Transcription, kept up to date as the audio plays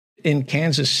In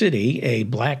Kansas City, a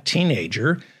black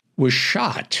teenager was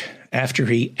shot after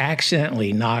he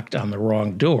accidentally knocked on the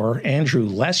wrong door. Andrew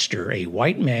Lester, a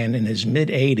white man in his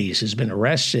mid-80s, has been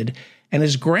arrested, and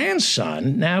his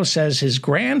grandson now says his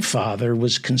grandfather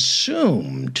was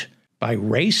consumed by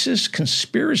racist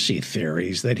conspiracy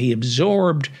theories that he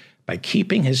absorbed by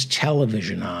keeping his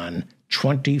television on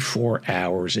 24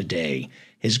 hours a day.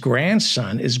 His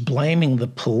grandson is blaming the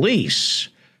police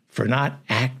for not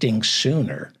acting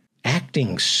sooner.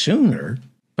 Acting sooner?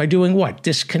 By doing what?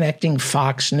 Disconnecting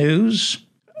Fox News?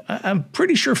 I'm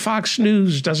pretty sure Fox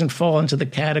News doesn't fall into the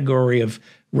category of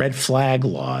red flag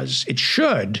laws. It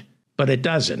should, but it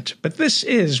doesn't. But this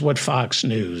is what Fox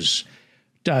News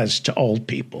does to old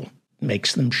people.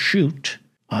 Makes them shoot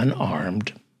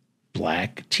unarmed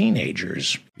black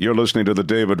teenagers. You're listening to The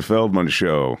David Feldman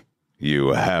Show. You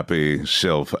happy,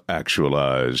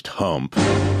 self-actualized hump.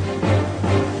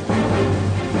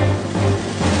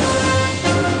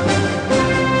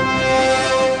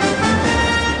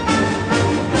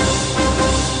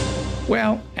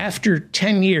 Well, after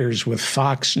 10 years with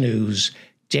Fox News,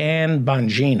 Dan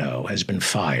Bongino has been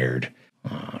fired.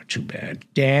 Oh, too bad.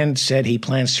 Dan said he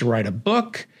plans to write a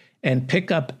book and pick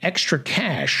up extra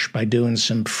cash by doing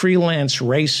some freelance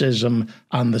racism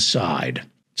on the side.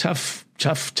 Tough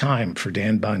time for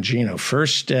Dan Bongino.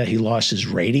 First, he lost his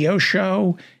radio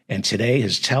show, and today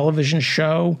his television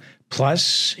show.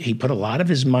 Plus, he put a lot of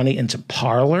his money into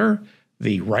Parler,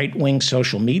 the right-wing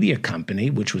social media company,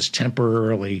 which was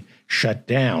temporarily shut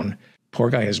down.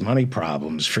 Poor guy has money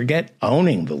problems. Forget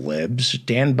owning the libs.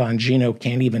 Dan Bongino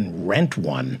can't even rent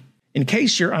one. In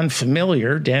case you're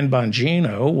unfamiliar, Dan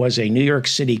Bongino was a New York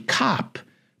City cop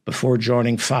before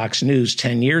joining Fox News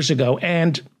 10 years ago.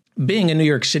 And being a New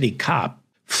York City cop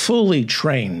fully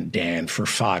trained Dan for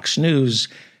Fox News,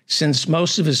 since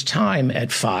most of his time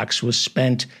at Fox was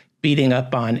spent beating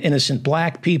up on innocent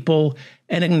black people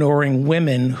and ignoring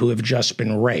women who have just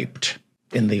been raped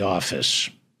in the office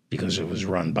because it was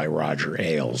run by Roger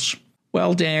Ailes.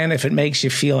 Well, Dan, if it makes you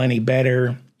feel any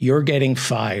better, you're getting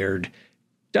fired.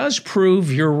 Does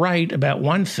prove you're right about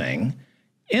one thing.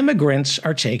 Immigrants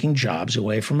are taking jobs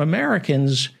away from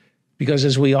Americans because,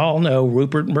 as we all know,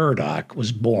 Rupert Murdoch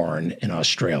was born in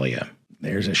Australia.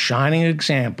 There's a shining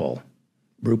example,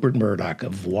 Rupert Murdoch,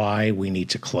 of why we need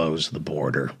to close the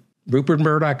border. Rupert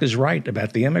Murdoch is right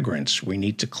about the immigrants. We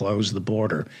need to close the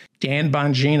border. Dan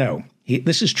Bongino,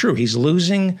 this is true. He's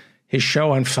losing his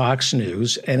show on Fox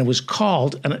News, and it was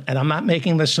called, and I'm not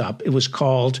making this up, it was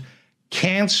called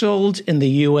Canceled in the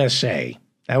USA.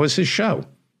 That was his show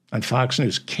on Fox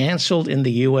News, Canceled in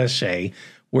the USA,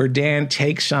 where Dan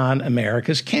takes on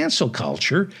America's cancel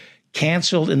culture.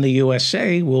 Canceled in the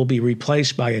USA will be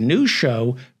replaced by a new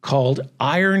show called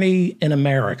Irony in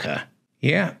America.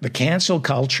 Yeah, the cancel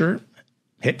culture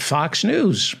hit Fox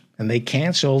News, and they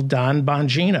canceled Don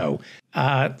Bongino.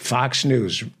 Fox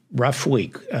News, rough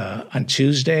week. On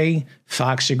Tuesday,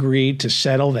 Fox agreed to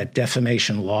settle that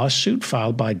defamation lawsuit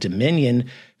filed by Dominion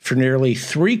for nearly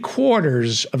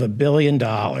 $750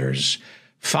 million.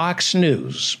 Fox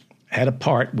News had a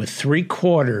part with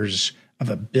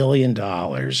 $750 million.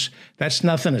 That's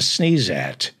nothing to sneeze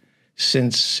at,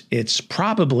 since it's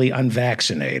probably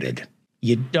unvaccinated.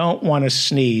 You don't want to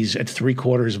sneeze at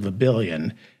 $750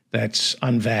 million that's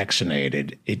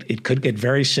unvaccinated. It could get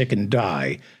very sick and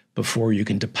die before you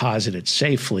can deposit it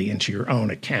safely into your own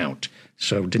account.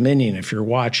 So Dominion, if you're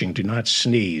watching, do not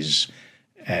sneeze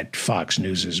at Fox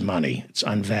News's money. It's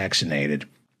unvaccinated.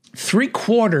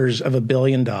 $750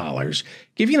 million.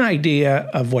 Give you an idea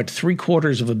of what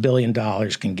 $750 million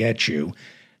can get you.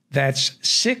 That's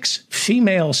 6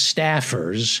 female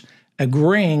staffers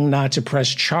agreeing not to press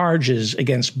charges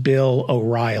against Bill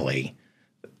O'Reilly.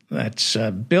 That's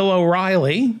Bill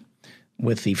O'Reilly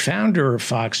with the founder of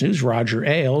Fox News, Roger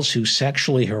Ailes, who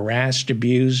sexually harassed,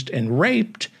 abused, and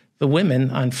raped the women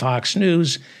on Fox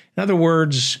News. In other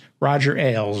words, Roger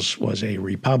Ailes was a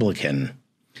Republican.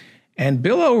 And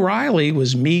Bill O'Reilly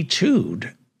was Me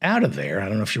Too'd out of there. I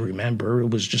don't know if you remember. It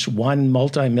was just one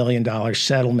multi-million-dollar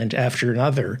settlement after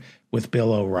another with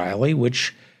Bill O'Reilly,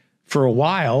 which for a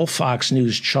while Fox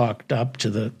News chalked up to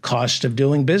the cost of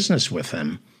doing business with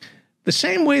them. The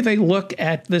same way they look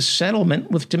at this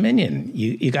settlement with Dominion.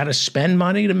 You got to spend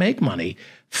money to make money.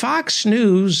 Fox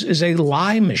News is a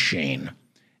lie machine.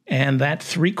 And that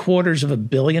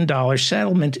 $750 million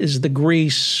settlement is the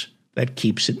grease that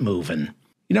keeps it moving.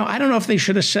 You know, I don't know if they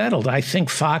should have settled. I think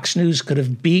Fox News could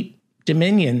have beat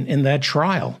Dominion in that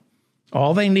trial.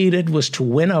 All they needed was to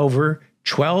win over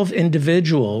 12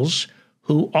 individuals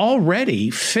who already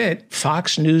fit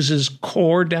Fox News's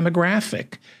core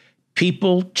demographic.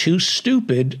 people too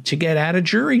stupid to get out of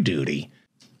jury duty.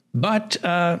 But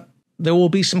there will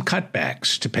be some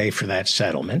cutbacks to pay for that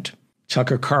settlement.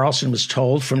 Tucker Carlson was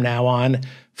told from now on,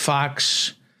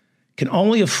 Fox can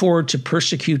only afford to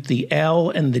persecute the L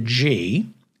and the G,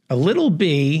 a little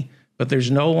B, but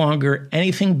there's no longer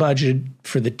anything budgeted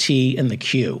for the T and the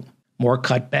Q. More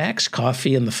cutbacks.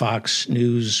 Coffee in the Fox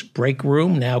News break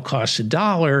room now costs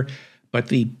 $1, but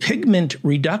the pigment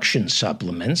reduction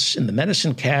supplements in the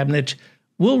medicine cabinet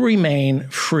will remain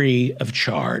free of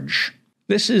charge.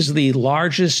 This is the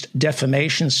largest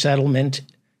defamation settlement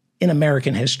in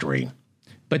American history.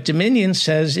 But Dominion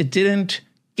says it didn't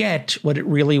get what it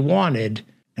really wanted,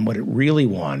 and what it really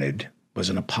wanted was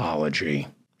an apology.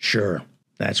 Sure,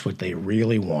 that's what they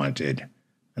really wanted,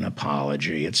 an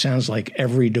apology. It sounds like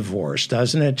every divorce,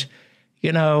 doesn't it?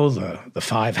 You know, the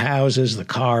 5 houses, the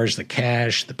cars, the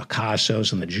cash, the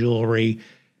Picassos, and the jewelry.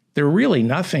 They're really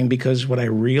nothing because what I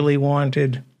really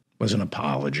wanted was an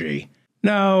apology.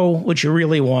 No, what you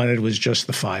really wanted was just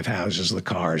the 5 houses, the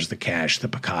cars, the cash, the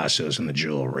Picassos, and the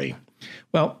jewelry.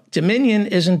 Well, Dominion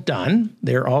isn't done.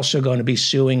 They're also going to be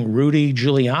suing Rudy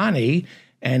Giuliani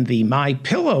and the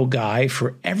MyPillow guy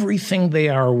for everything they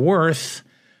are worth,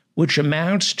 which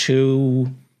amounts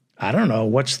to, I don't know,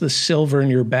 what's the silver in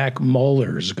your back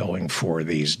molars going for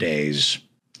these days?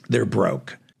 They're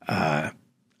broke. I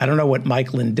don't know what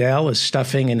Mike Lindell is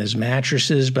stuffing in his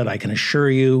mattresses, but I can assure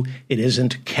you it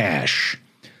isn't cash.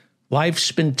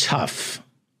 Life's been tough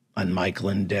on Mike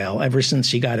Lindell ever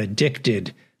since he got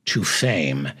addicted to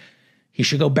fame. He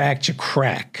should go back to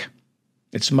crack.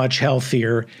 It's much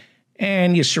healthier,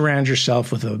 and you surround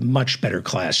yourself with a much better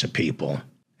class of people.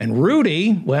 And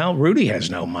Rudy, well, Rudy has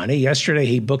no money. Yesterday,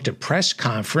 he booked a press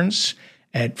conference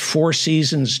at Four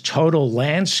Seasons Total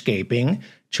Landscaping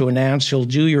to announce he'll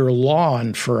do your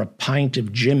lawn for a pint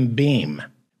of Jim Beam.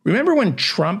 Remember when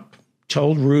Trump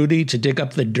told Rudy to dig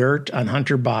up the dirt on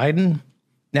Hunter Biden?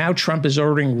 Now Trump is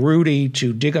ordering Rudy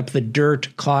to dig up the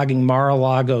dirt clogging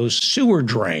Mar-a-Lago's sewer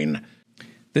drain.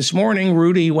 This morning,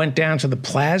 Rudy went down to the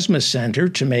plasma center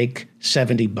to make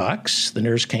 $70. The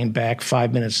nurse came back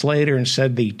 5 minutes later and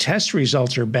said the test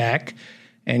results are back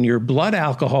and your blood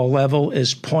alcohol level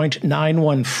is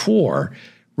 0.914.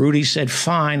 Rudy said,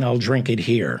 fine, I'll drink it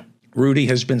here. Rudy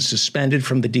has been suspended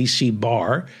from the D.C.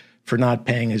 bar for not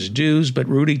paying his dues, but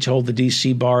Rudy told the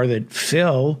D.C. bar that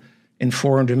Phil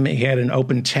informed him he had an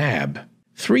open tab.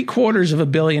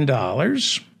 $750 million.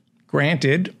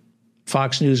 Granted,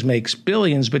 Fox News makes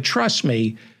billions, but trust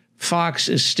me, Fox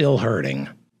is still hurting.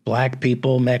 Black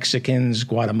people, Mexicans,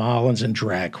 Guatemalans, and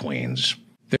drag queens.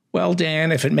 Well,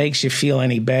 Dan, if it makes you feel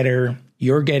any better,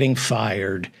 you're getting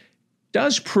fired.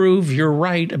 Does prove you're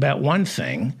right about one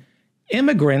thing.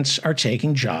 Immigrants are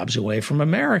taking jobs away from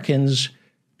Americans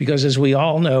because, as we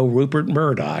all know, Rupert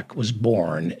Murdoch was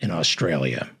born in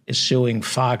Australia, is suing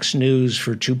Fox News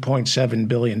for $2.7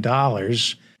 billion.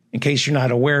 In case you're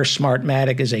not aware,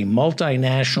 Smartmatic is a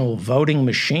multinational voting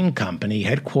machine company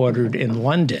headquartered in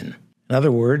London. In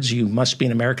other words, you must be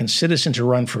an American citizen to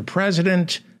run for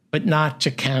president, but not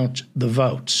to count the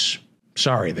votes.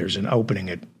 Sorry, there's an opening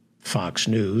at Fox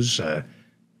News.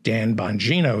 Dan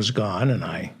Bongino's gone, and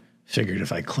I figured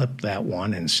if I clipped that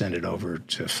one and sent it over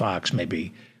to Fox,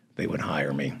 maybe they would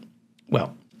hire me.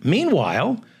 Well,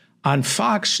 meanwhile, on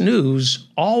Fox News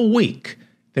all week,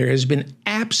 there has been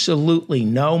absolutely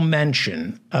no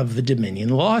mention of the Dominion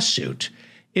lawsuit.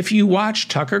 If you watch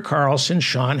Tucker Carlson,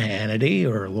 Sean Hannity,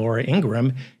 or Laura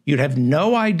Ingraham, you'd have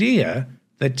no idea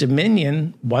that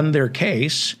Dominion won their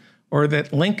case or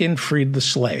that Lincoln freed the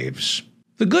slaves.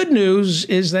 The good news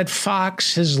is that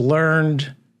Fox has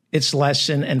learned its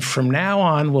lesson and from now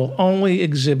on will only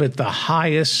exhibit the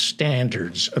highest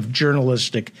standards of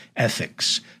journalistic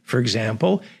ethics. For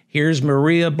example, here's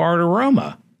Maria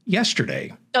Bartiromo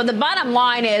yesterday. So the bottom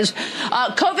line is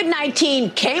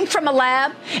COVID-19 came from a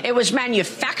lab. It was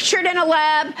manufactured in a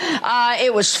lab.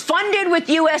 It was funded with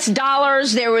U.S.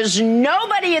 dollars. There was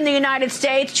nobody in the United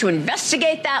States to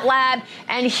investigate that lab.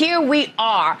 And here we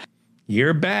are.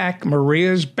 You're back.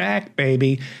 Maria's back,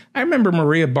 baby. I remember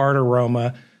Maria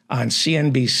Bartiromo on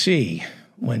CNBC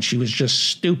when she was just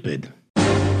stupid.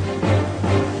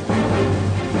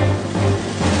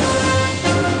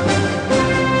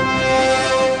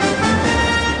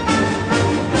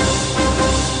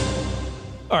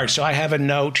 All right, so I have a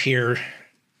note here.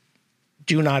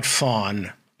 Do not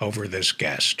fawn over this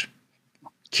guest.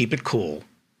 Keep it cool.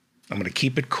 I'm going to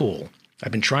keep it cool.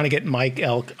 I've been trying to get Mike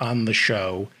Elk on the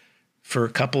show for a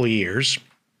couple of years.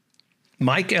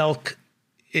 Mike Elk,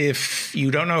 if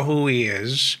you don't know who he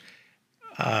is,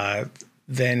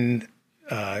 then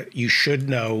you should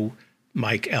know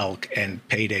Mike Elk and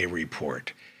Payday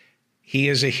Report. He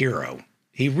is a hero.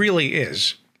 He really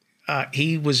is.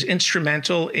 He was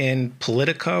instrumental in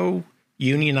Politico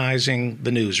unionizing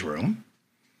the newsroom.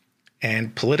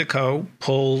 And Politico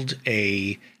pulled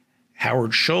a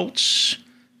Howard Schultz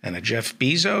and a Jeff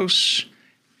Bezos.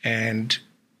 And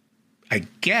I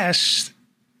guess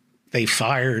they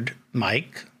fired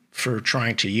Mike for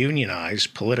trying to unionize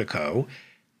Politico.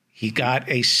 He got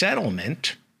a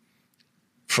settlement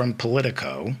from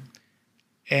Politico.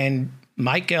 And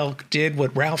Mike Elk did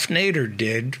what Ralph Nader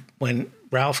did when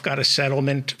Ralph got a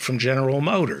settlement from General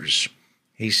Motors.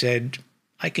 He said,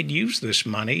 I could use this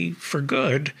money for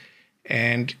good.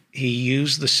 And he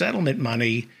used the settlement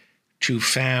money to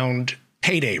found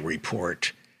Payday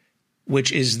Report,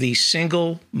 which is the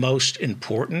single most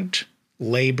important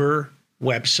labor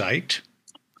website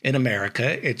in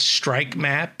America. Its strike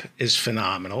map is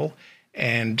phenomenal.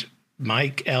 And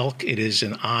Mike Elk, it is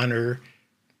an honor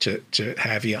to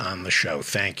have you on the show.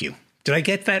 Thank you. Did I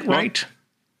get that right?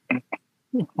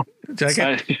 Did I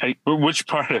get which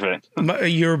part of it?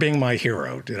 You're being my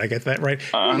hero. Did I get that right?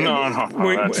 No,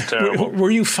 that's terrible. Were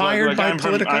you fired by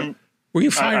Politico? Were you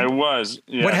fired? I was.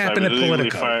 Yes, what happened at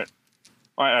Politico?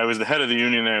 I was the head of the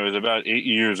union there. It was about 8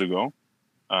 years ago.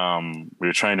 We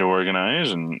were trying to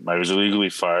organize, and I was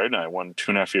illegally fired. I won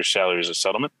 2.5 years' salary as a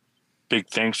settlement. Big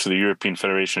thanks to the European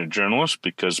Federation of Journalists,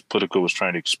 because Politico was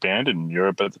trying to expand in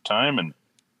Europe at the time, and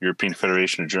European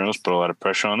Federation of Journalists put a lot of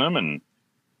pressure on them. And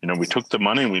we took the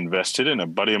money and we invested in a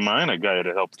buddy of mine, a guy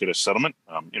that helped get a settlement.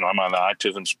 I'm on the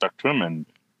autism spectrum, and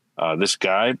this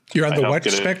guy. You're on the what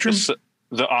spectrum?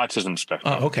 The autism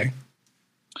spectrum. Oh, okay.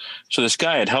 So this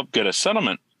guy had helped get a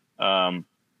settlement.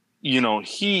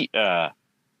 He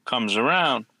comes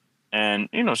around and,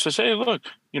 says, hey, look,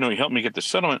 he helped me get the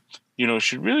settlement. You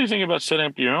should really think about setting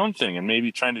up your own thing and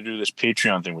maybe trying to do this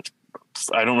Patreon thing, which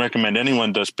I don't recommend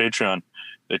anyone does Patreon.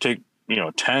 They take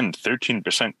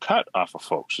 10-13% cut off of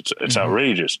folks. It's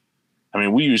outrageous. I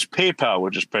mean, we use PayPal,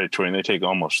 which is predatory, and they take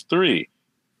almost 3%.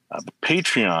 But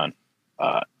Patreon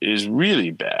is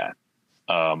really bad.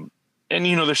 And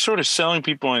they're sort of selling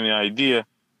people on the idea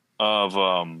of,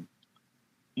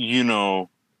 you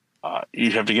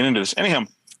have to get into this. Anyhow,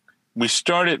 we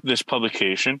started this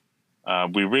publication.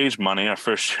 We raised money. Our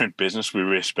first year in business, we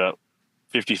raised about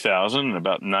 $50,000 in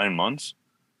about 9 months,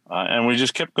 and we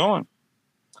just kept going.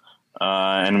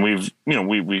 And we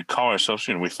call ourselves,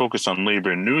 we focus on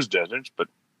labor and news deserts. But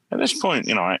at this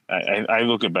point, I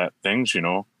look at things,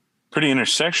 pretty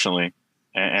intersectionally.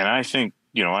 And I think,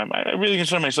 I really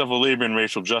consider myself a labor and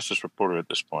racial justice reporter at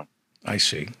this point. I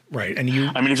see. Right. And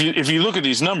if you look at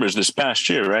these numbers this past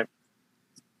year, right,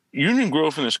 union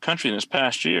growth in this country in this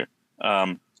past year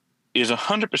is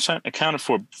 100% accounted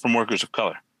for from workers of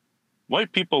color.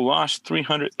 White people lost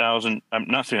 30,000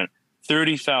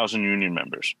 union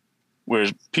members,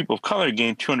 whereas people of color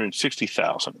gained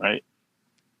 260,000, right?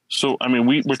 So,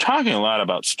 we're talking a lot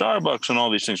about Starbucks and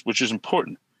all these things, which is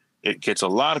important. It gets a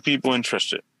lot of people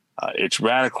interested. It's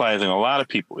radicalizing a lot of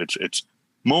people. It's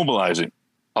mobilizing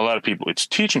a lot of people. It's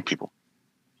teaching people.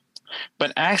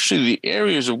 But actually, the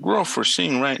areas of growth we're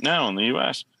seeing right now in the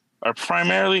U.S. are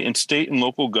primarily in state and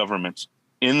local governments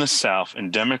in the South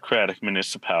and Democratic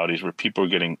municipalities where people are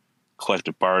getting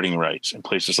collective bargaining rights, in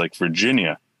places like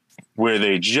Virginia, where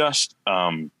they just,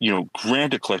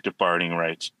 granted collective bargaining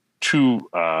rights to,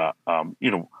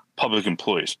 public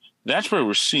employees. That's where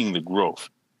we're seeing the growth.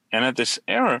 And at this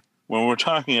era, when we're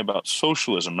talking about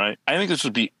socialism, right, I think this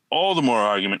would be all the more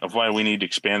argument of why we need to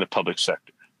expand the public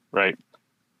sector, right?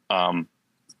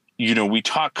 We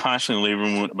talk constantly in the labor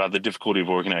movement about the difficulty of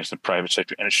organizing the private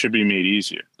sector, and it should be made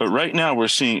easier. But right now, we're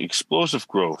seeing explosive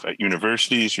growth at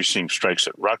universities. You're seeing strikes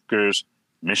at Rutgers,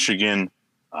 Michigan.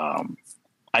 I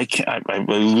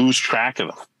lose track of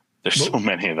them. There's so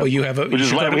many of them. Which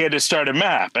is why we had to start a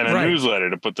map and a newsletter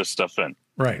to put this stuff in.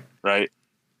 Right. Right.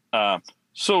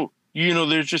 So,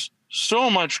 there's just so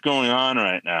much going on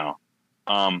right now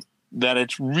that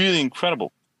it's really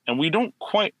incredible. And we don't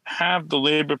quite have the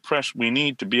labor press we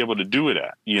need to be able to do it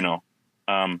at,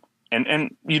 I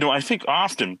think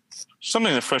often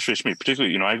something that frustrates me,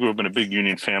 particularly, I grew up in a big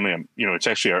union family. It's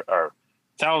actually our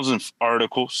 1,000th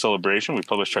article celebration. We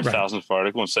published our 1,000th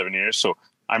article in 7 years. So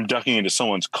I'm ducking into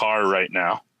someone's car right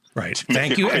now. Right.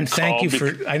 Thank you. And thank you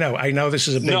for, I know this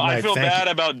is a big night. I feel bad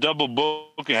about double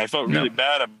booking. I felt really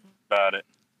bad about it.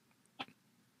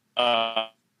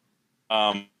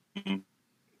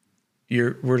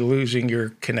 We're losing your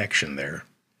connection there.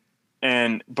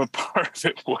 But part of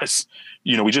it was,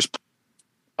 we just,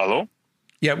 hello?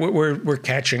 Yeah, we're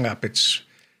catching up. It's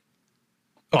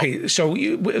okay. So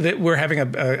we're having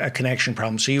a connection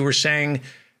problem. So you were saying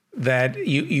that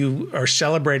you are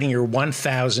celebrating your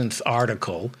 1,000th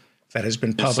article that has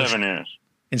been published in 7 years.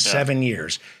 In 7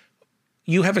 years.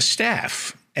 You have a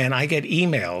staff, and I get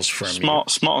emails from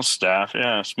small staff,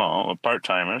 small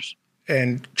part-timers.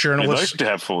 And journalists. We'd like to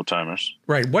have full-timers.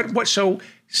 Right. So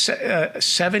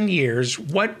 7 years,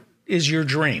 what is your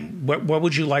dream? What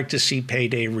would you like to see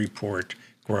Payday Report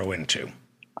grow into?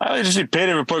 I like to see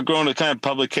Payday Report grow into the kind of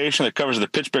publication that covers the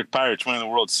Pittsburgh Pirates winning the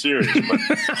World Series. But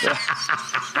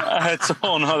that's a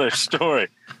whole other story.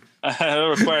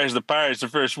 It requires the Pirates to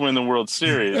first win the World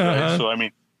Series. Right? So, I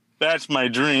mean, that's my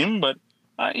dream. But,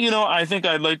 I think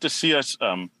I'd like to see us,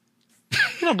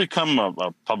 become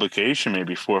a publication,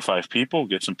 maybe 4 or 5 people,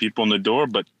 get some people in the door,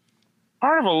 but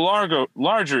part of a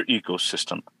larger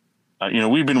ecosystem.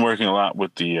 We've been working a lot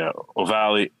with the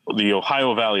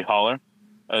Ohio Valley Hauler,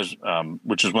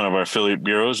 which is one of our affiliate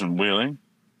bureaus in Wheeling,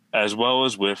 as well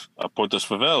as with Portas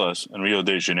Favelas in Rio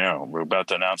de Janeiro. We're about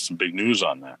to announce some big news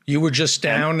on that. You were just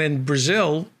down in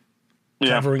Brazil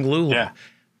covering Lula.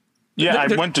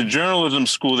 I went to journalism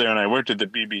school there, and I worked at the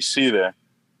BBC there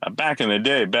back in the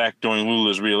day, back during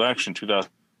Lula's re-election,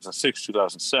 2006,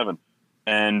 2007.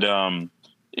 And, I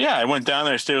went down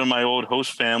there. I stayed with my old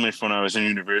host family from when I was in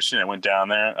university. I went down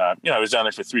there. I was down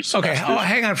there for 3 semesters. Okay,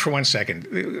 hang on for 1 second.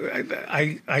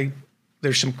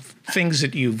 There's some things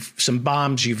some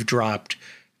bombs you've dropped,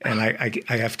 and I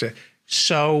have to.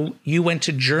 So you went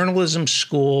to journalism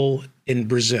school in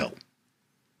Brazil?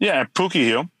 Yeah, at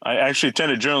PUC-Rio. I actually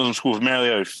attended journalism school with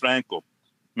Marielle Franco.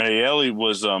 Marielle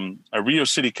was a Rio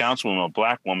City councilwoman, a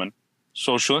black woman,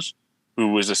 socialist, who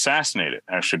was assassinated,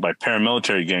 actually, by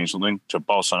paramilitary gangs linked to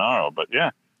Bolsonaro. But,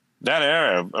 that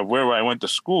era of where I went to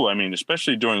school, I mean,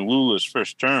 especially during Lula's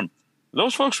first term,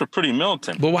 those folks were pretty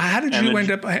militant. Well, how did you end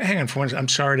up? Hang on for 1 second. I'm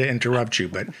sorry to interrupt you,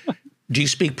 but do you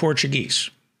speak Portuguese?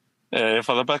 Eu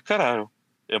falo pra caralho.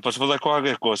 Eu posso falar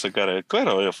qualquer coisa, cara.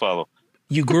 Claro, eu falo.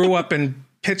 You grew up in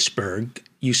Pittsburgh.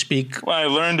 You speak. Well, I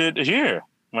learned it here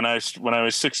when I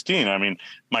was 16. I mean,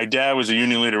 my dad was a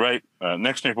union leader right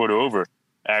next neighborhood over,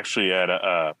 actually at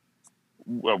a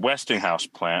Westinghouse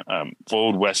plant,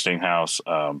 old Westinghouse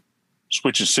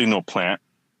switch and signal plant.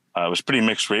 It was pretty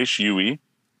mixed race, UE.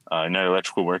 United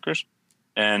Electrical Workers.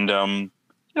 And,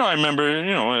 I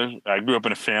remember, I grew up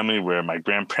in a family where my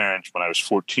grandparents, when I was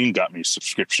 14, got me a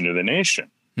subscription to The Nation,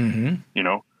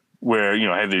 where,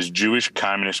 I had these Jewish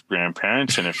communist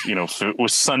grandparents. And if it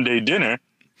was Sunday dinner,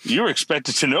 you were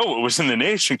expected to know what was in The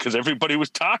Nation because everybody was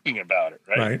talking about it.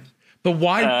 Right. But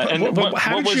why?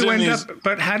 How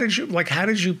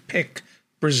did you pick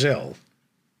Brazil?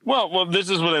 Well,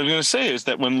 this is what I was going to say is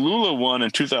that when Lula won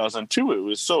in 2002, it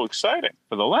was so exciting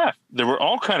for the left. There were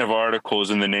all kind of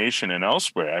articles in The Nation and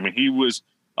elsewhere. I mean, he was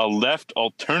a left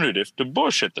alternative to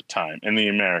Bush at the time in the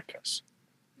Americas.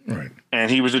 Right. And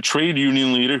he was a trade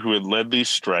union leader who had led these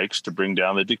strikes to bring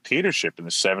down the dictatorship in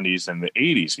the 70s and the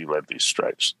 80s. He led these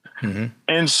strikes. Mm-hmm.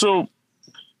 And so,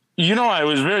 I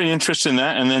was very interested in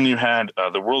that. And then you had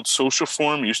the World Social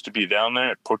Forum used to be down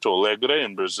there at Porto Alegre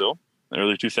in Brazil in the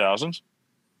early 2000s.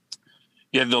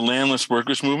 You had the Landless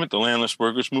Workers Movement. The Landless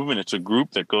Workers Movement, it's a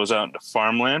group that goes out into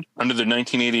farmland. Under the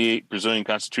 1988 Brazilian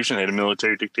Constitution, they had a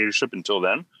military dictatorship until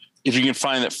then. If you can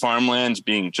find that farmland's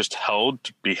being just held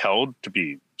to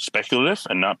be speculative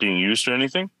and not being used for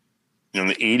anything. In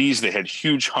the 80s, they had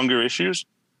huge hunger issues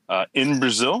in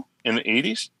Brazil in the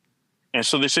 80s. And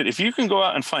so they said, if you can go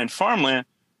out and find farmland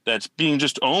that's being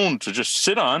just owned to just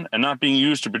sit on and not being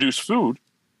used to produce food,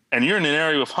 and you're in an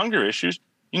area with hunger issues,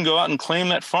 you can go out and claim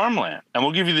that farmland, and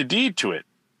we'll give you the deed to it.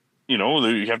 You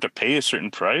have to pay a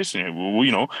certain price. And,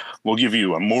 we'll give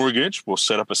you a mortgage. We'll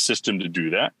set up a system to do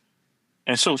that.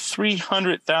 And so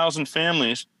 300,000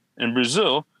 families in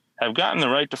Brazil have gotten the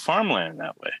right to farmland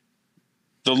that way.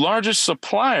 The largest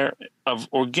supplier of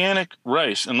organic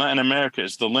rice in Latin America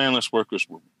is the Landless Workers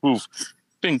Movement, who've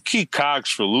been key cogs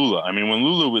for Lula. I mean, when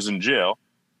Lula was in jail,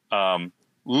 for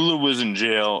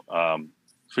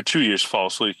 2 years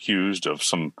falsely accused of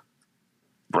some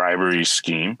bribery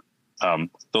scheme. The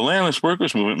Landless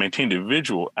Workers Movement maintained a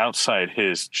vigil outside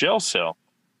his jail cell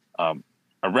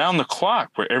around the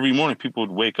clock, where every morning people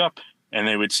would wake up and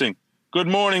they would sing, "Good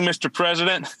morning, Mr.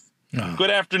 President." Oh.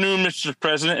 "Good afternoon, Mr.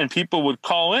 President." And people would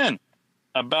call in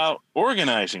about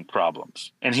organizing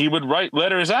problems. And he would write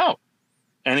letters out.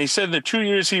 And he said the 2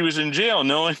 years he was in jail,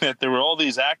 knowing that there were all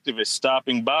these activists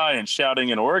stopping by and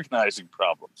shouting and organizing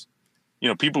problems.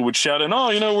 People would shout in,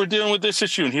 we're dealing with this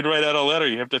issue. And he'd write out a letter.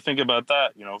 You have to think about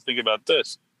that. Think about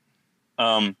this.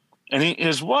 And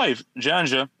his wife,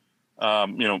 Janja,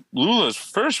 Lula's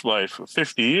first wife of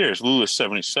 50 years, Lula's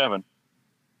 77,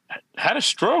 had a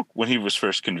stroke when he was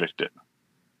first convicted.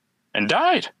 and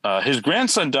died. His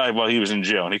grandson died while he was in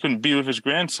jail, and he couldn't be with his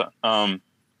grandson.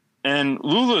 And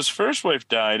Lula's first wife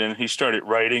died, and he started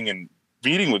writing and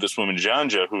meeting with this woman,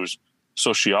 Janja, who's a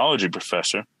sociology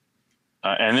professor.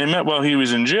 And they met while he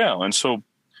was in jail. And so,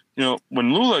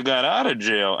 when Lula got out of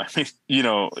jail, I mean,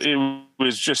 it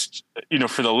was just,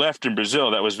 for the left in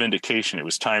Brazil, that was vindication. It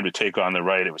was time to take on the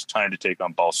right. It was time to take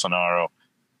on Bolsonaro.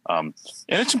 And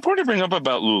it's important to bring up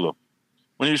about Lula.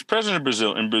 When he was president of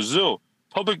Brazil, in Brazil,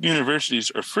 public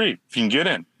universities are free if you can get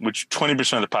in, which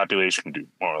 20% of the population can do,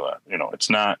 more or less. It's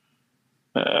not,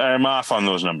 I'm off on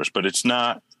those numbers, but it's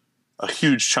not a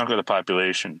huge chunk of the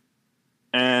population.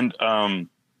 And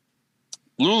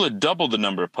Lula doubled the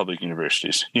number of public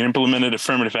universities. He implemented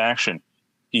affirmative action.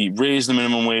 He raised the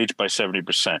minimum wage by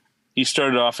 70%. He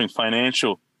started offering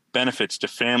financial benefits to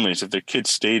families if their kids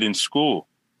stayed in school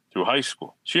through high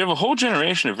school. So you have a whole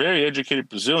generation of very educated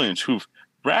Brazilians who've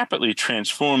rapidly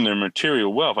transformed their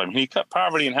material wealth. I mean, he cut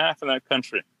poverty in half in that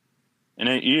country in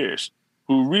 8 years,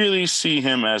 who really see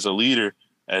him as a leader,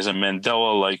 as a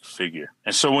Mandela-like figure.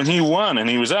 And so when he won and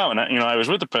he was out, and I was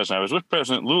with the president, I was with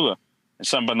President Lula in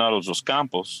São Bernardo dos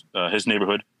Campos, his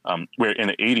neighborhood, where in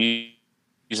the 80s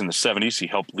and the 70s, he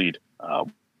helped lead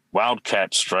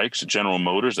wildcat strikes at General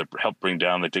Motors that helped bring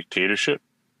down the dictatorship.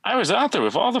 I was out there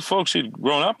with all the folks he'd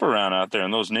grown up around out there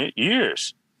in those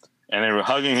years. And they were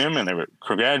hugging him and they were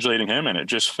congratulating him. And it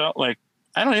just felt like,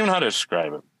 I don't even know how to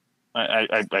describe it.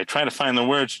 I try to find the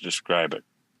words to describe it.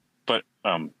 But,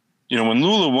 when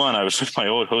Lula won, I was with my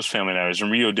old host family and I was in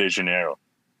Rio de Janeiro.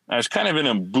 I was kind of in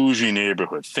a bougie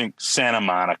neighborhood. Think Santa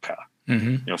Monica,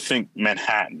 think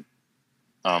Manhattan.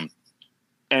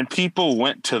 And people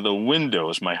went to the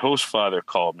windows. My host father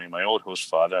called me, my old host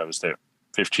father, I was there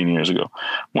 15 years ago,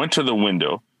 went to the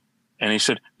window and he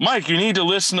said, "Mike, you need to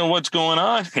listen to what's going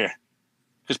on here."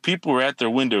 Because people were at their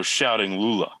windows shouting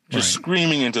Lula, just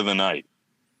screaming into the night.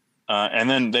 And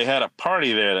then they had a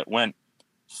party there that went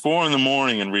 4 a.m.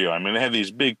 in Rio. I mean, they had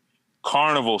these big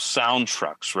carnival sound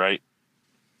trucks, right,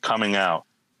 coming out.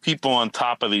 People on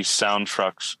top of these sound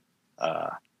trucks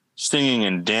singing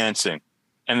and dancing.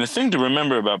 And the thing to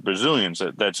remember about Brazilians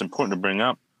that's important to bring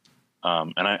up,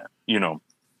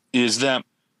 is that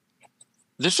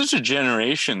this is a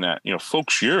generation that,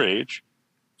 folks your age,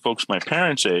 folks my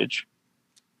parents' age,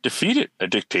 defeated a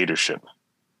dictatorship.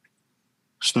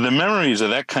 So the memories of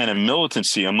that kind of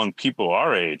militancy among people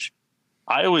our age,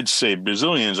 I would say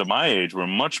Brazilians of my age were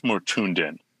much more tuned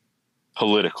in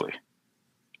politically.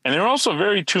 And they were also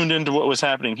very tuned into what was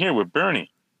happening here with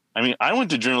Bernie. I mean, I went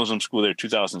to journalism school there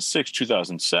 2006,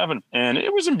 2007, and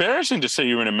it was embarrassing to say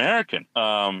you were an American,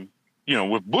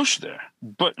 with Bush there.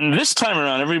 But this time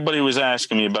around, everybody was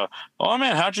asking me about, oh,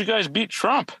 man, how'd you guys beat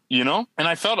Trump, And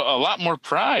I felt a lot more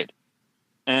pride.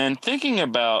 And thinking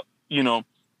about,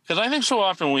 because I think so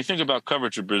often when we think about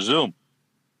coverage of Brazil,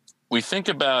 we think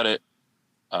about it,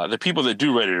 the people that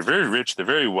do write it are very rich, they're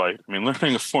very white. I mean,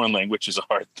 learning a foreign language is a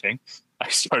hard thing. I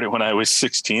started when I was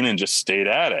 16 and just stayed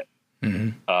at it.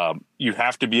 Mm-hmm. You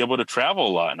have to be able to travel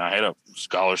a lot. And I had a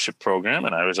scholarship program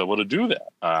and I was able to do that.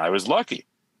 I was lucky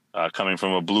coming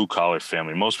from a blue collar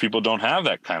family. Most people don't have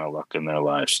that kind of luck in their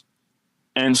lives.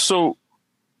 And so,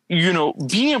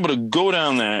 being able to go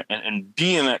down there and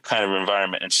be in that kind of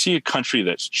environment and see a country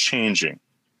that's changing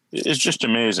is just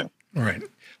amazing. Right.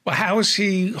 Well, how is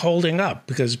he holding up?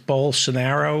 Because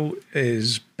Bolsonaro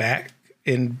is back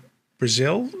in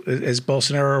Brazil. Has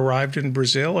Bolsonaro arrived in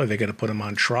Brazil? Are they going to put him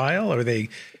on trial? Are they?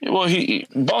 Well,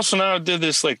 Bolsonaro did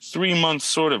this 3-month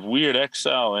sort of weird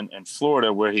exile in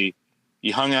Florida where he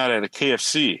hung out at a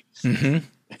KFC in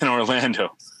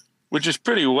Orlando, which is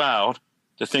pretty wild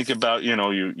to think about. You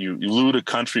loot a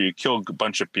country, you kill a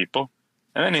bunch of people,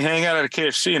 and then you hang out at a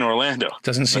KFC in Orlando.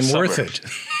 Doesn't seem worth it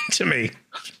to me.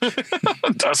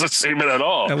 Doesn't seem it at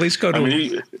all. At least go to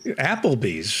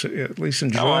Applebee's. At least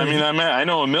enjoy. Oh, I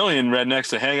know a million rednecks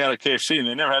that hang out at KFC and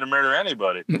they never had to murder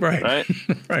anybody. Right.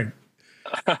 Right.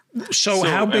 So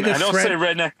how big a threat? I don't say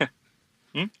redneck.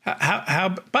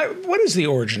 What is the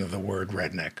origin of the word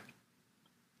redneck?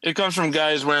 It comes from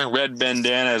guys wearing red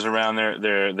bandanas around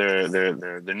their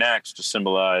necks to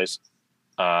symbolize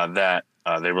that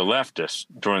they were leftists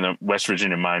during the West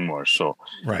Virginia mine wars. So,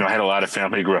 I had a lot of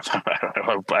family grow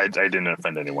up. I didn't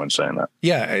offend anyone saying that.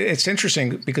 Yeah, it's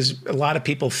interesting because a lot of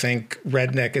people think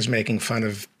redneck is making fun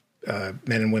of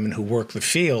men and women who work the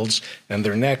fields and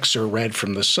their necks are red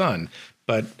from the sun.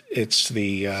 But it's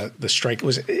the strike. It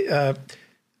was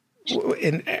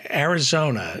in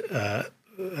Arizona.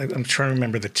 I'm trying to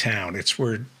remember the town. It's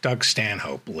where Doug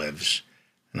Stanhope lives,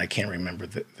 and I can't remember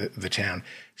the town.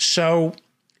 So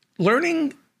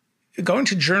going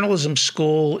to journalism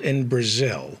school in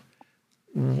Brazil,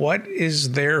 what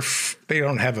is their, they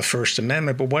don't have a First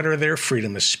Amendment, but what are their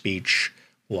freedom of speech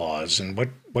laws, and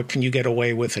what can you get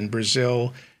away with in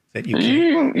Brazil that you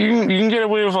can't? You can get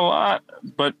away with a lot,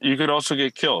 but you could also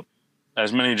get killed,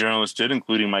 as many journalists did,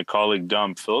 including my colleague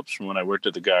Dom Phillips from when I worked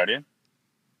at The Guardian.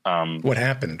 What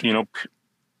happened?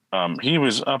 He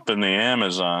was up in the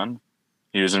Amazon.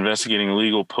 He was investigating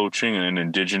illegal poaching in an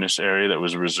indigenous area that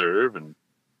was reserved, and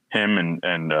him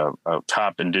and a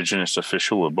top indigenous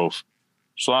official were both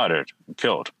slaughtered and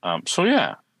killed.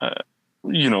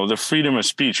 The freedom of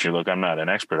speech. Look, I'm not an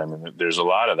expert. I mean, there's a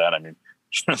lot of that. I mean,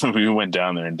 we went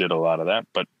down there and did a lot of that,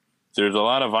 but there's a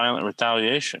lot of violent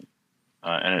retaliation,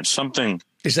 and it's something.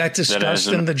 Is that discussed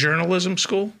in the journalism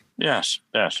school? Yes.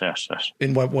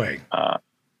 In what way?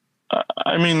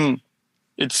 I mean,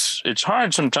 it's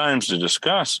hard sometimes to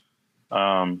discuss,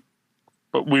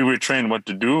 but we were trained what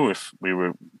to do if we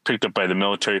were picked up by the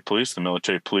military police. The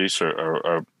military police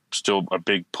are still a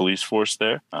big police force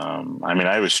there.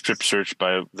 I was strip searched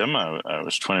by them. I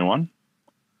was 21.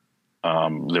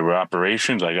 There were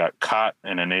operations. I got caught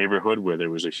in a neighborhood where there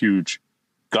was a huge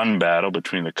gun battle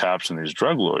between the cops and these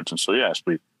drug lords. And so, yes,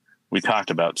 we talked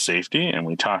about safety, and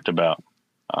we talked about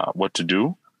what to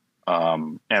do.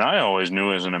 And I always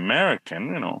knew as an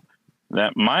American,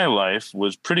 that my life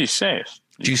was pretty safe.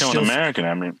 You kill an American,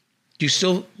 I mean. Do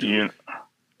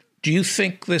you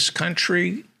think this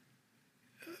country,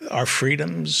 our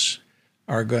freedoms,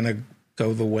 are going to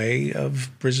go the way of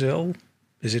Brazil?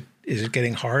 Is it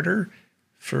getting harder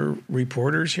for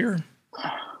reporters here?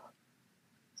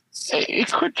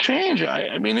 It could change.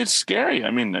 I mean, it's scary.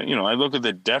 I mean, I look at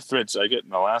the death threats I get in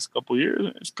the last couple of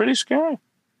years. It's pretty scary.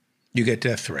 You get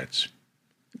death threats?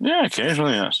 Yeah,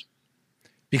 occasionally, yes.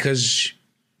 Because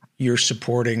you're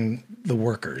supporting the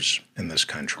workers in this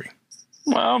country.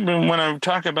 Well, when I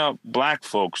talk about black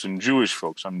folks and Jewish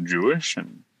folks, I'm Jewish,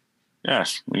 and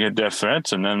yes, we get death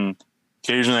threats. And then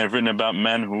occasionally I've written about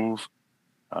men who've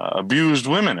abused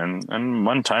women, and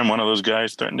one time one of those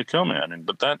guys threatened to kill me. I mean,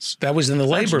 but that was in the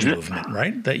labor movement,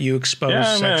 right? That you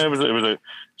exposed. Yeah, it was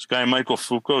this guy Michael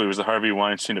Foucault. He was the Harvey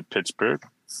Weinstein of Pittsburgh.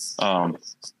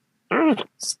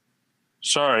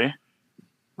 Sorry.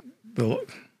 The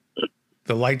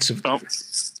lights of. Oh,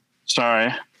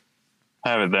 sorry.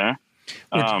 Have it there.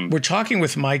 We're talking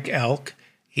with Mike Elk.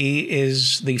 He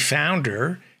is the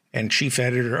founder and chief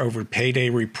editor over Payday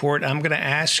Report. I'm going to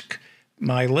ask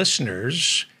my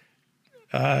listeners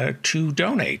to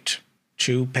donate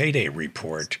to Payday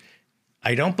Report.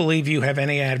 I don't believe you have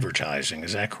any advertising.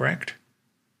 Is that correct?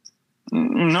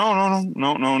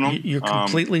 No. You're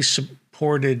completely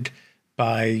supported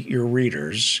by your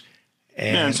readers.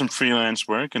 And some freelance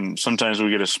work. And sometimes we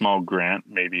get a small grant,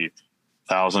 maybe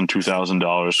 $1,000,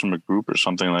 $2,000 from a group or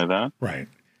something like that. Right.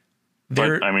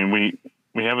 But I mean,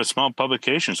 we have a small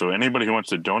publication. So anybody who wants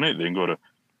to donate, they can go to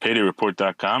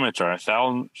paydayreport.com. It's our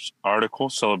 1,000th article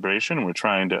celebration, and we're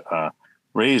trying to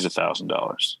raise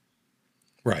 $1,000.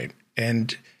 Right.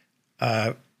 And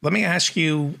let me ask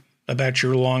you about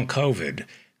your long COVID.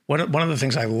 One of the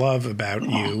things I love about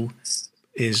you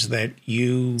is that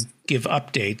you give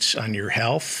updates on your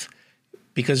health,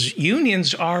 because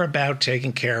unions are about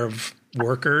taking care of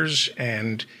workers,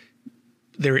 and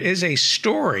there is a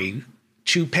story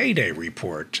to Payday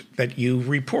Report that you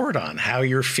report on how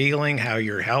you're feeling, how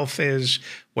your health is,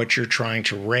 what you're trying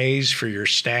to raise for your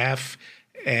staff.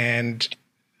 And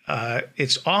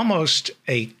it's almost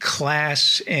a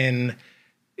class in,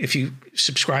 if you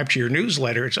subscribe to your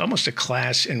newsletter, it's almost a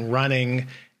class in running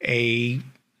a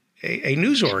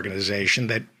news organization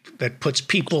that puts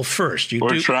people first.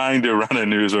 We're trying to run a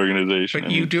news organization.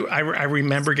 But you do. I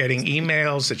remember getting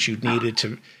emails that you needed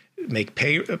to make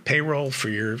payroll for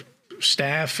your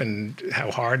staff and how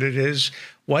hard it is.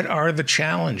 What are the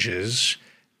challenges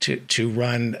to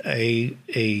run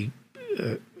I'm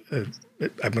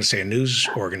going to say a news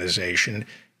organization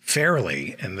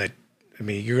fairly, and that, I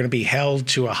mean, you're going to be held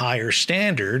to a higher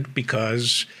standard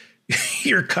because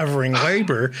you're covering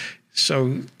labor.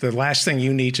 So the last thing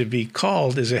you need to be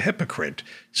called is a hypocrite.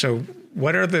 So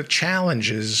what are the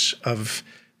challenges of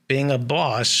being a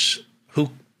boss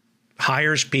who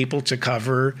hires people to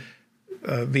cover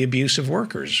the abuse of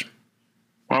workers?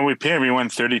 Well, we pay everyone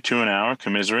 $32 an hour,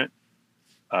 commiserate.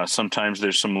 Sometimes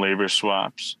there's some labor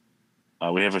swaps.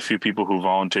 We have a few people who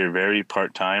volunteer very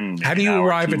part-time. How do you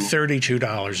arrive at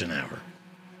 $32 an hour?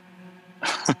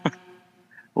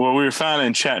 Well, we were found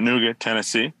in Chattanooga,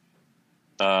 Tennessee.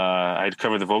 I'd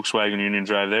covered the Volkswagen Union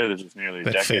Drive there. This was nearly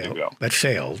a decade ago. That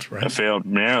failed, right? That failed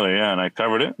nearly, yeah. And I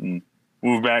covered it and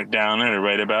moved back down there to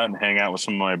write about and hang out with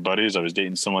some of my buddies. I was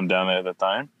dating someone down there at the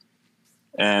time.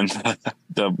 And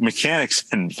the mechanics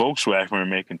in Volkswagen were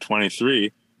making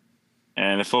 23,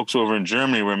 and the folks over in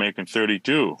Germany were making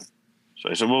 32. So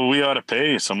I said, well, we ought to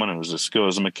pay someone who's as skilled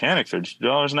as a mechanic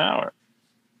 $32 an hour.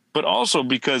 But also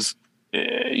because,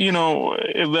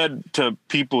 it led to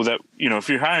people that, if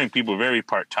you're hiring people very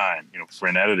part-time, for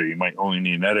an editor, you might only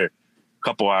need an editor a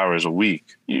couple hours a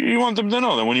week. You want them to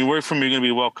know that when you work for them, you're going to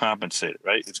be well compensated,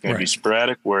 right? It's going to be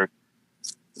sporadic work.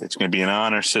 It's going to be an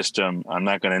honor system. I'm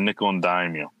not going to nickel and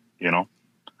dime you,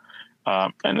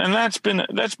 and that's been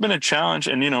a challenge.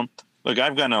 And, look,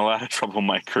 I've gotten in a lot of trouble in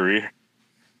my career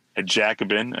at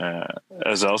Jacobin,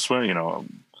 as elsewhere,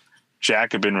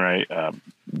 Jacobin, right?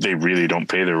 They really don't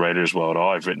pay their writers well at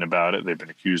all. I've written about it. They've been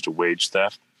accused of wage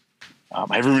theft.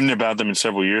 I haven't written about them in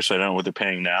several years, so I don't know what they're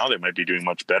paying now. They might be doing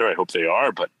much better. I hope they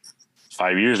are. But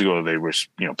 5 years ago, they were,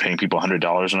 paying people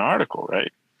 $100 an article,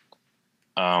 right?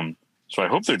 So I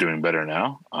hope they're doing better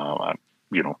now,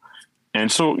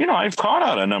 And so, I've caught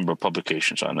out a number of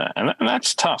publications on that, and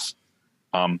that's tough.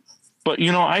 But,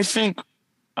 I think,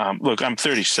 look, I'm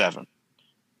 37.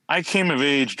 I came of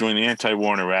age during the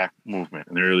anti-war in Iraq movement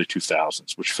in the early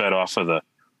 2000s, which fed off of the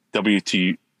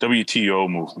WTO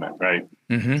movement, right?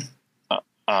 Mm-hmm.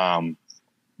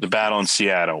 The battle in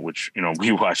Seattle, which,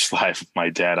 we watched live with my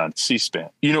dad on C-SPAN.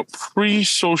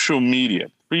 Pre-social media,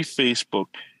 pre-Facebook,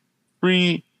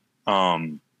 Twitter,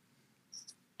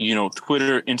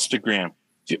 Instagram,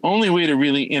 the only way to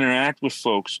really interact with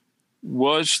folks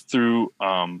was through,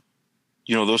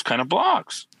 those kind of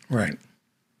blogs. Right.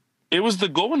 It was the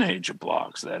golden age of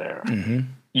blogs, that era.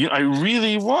 Mm-hmm. I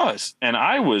really was. And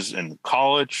I was in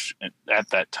college at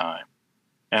that time.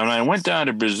 And when I went down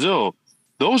to Brazil,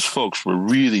 those folks were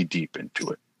really deep into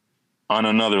it on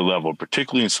another level,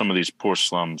 particularly in some of these poor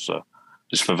slums,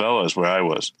 these favelas where I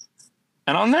was.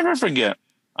 And I'll never forget,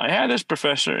 I had this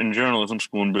professor in journalism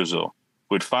school in Brazil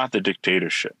who had fought the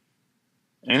dictatorship.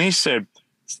 And he said,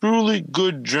 truly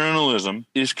good journalism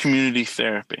is community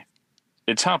therapy.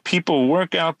 It's how people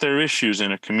work out their issues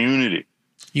in a community.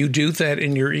 You do that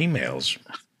in your emails.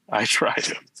 I try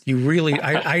to. You really,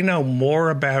 I know more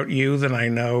about you than I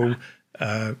know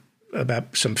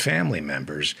about some family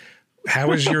members.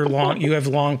 How is your you have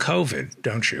long COVID,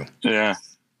 don't you? Yeah.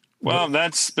 Well,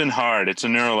 that's been hard. It's a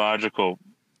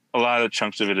lot of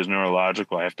chunks of it is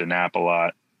neurological. I have to nap a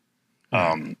lot.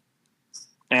 And,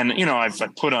 I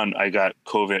got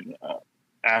COVID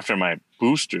after my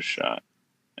booster shot,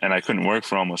 and I couldn't work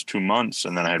for almost 2 months.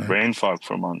 And then I had brain fog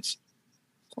for months.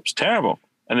 It was terrible.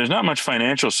 And there's not much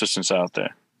financial assistance out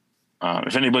there.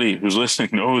 If anybody who's listening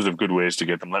knows of good ways to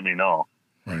get them, let me know.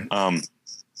 Right.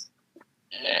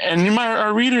 And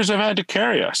our readers have had to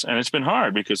carry us, and it's been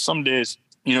hard because some days,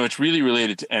 it's really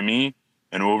related to ME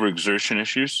and overexertion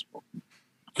issues.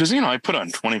 Because, I put on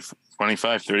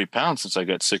 25, 30 pounds since I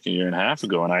got sick a year and a half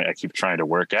ago, and I keep trying to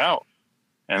work out.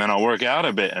 And then I'll work out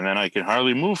a bit, and then I can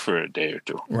hardly move for a day or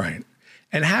two. Right.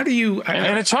 And how do you...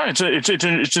 And it's hard.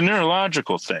 It's a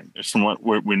neurological thing. It's from what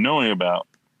we're knowing about.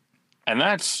 And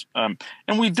that's... and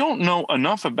we don't know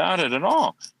enough about it at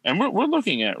all. And we're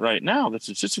looking at right now, the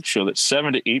statistics show that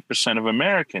 7 to 8% of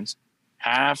Americans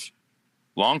have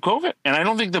long COVID. And I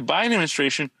don't think the Biden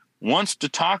administration wants to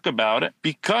talk about it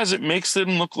because it makes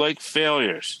them look like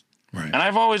failures. Right. And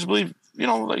I've always believed,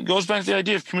 it goes back to the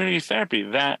idea of community therapy,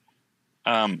 that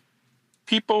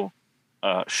people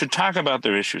should talk about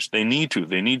their issues. They need to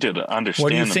understand.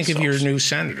 What do you think of your new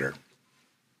senator?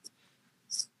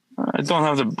 I don't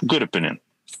have the good opinion.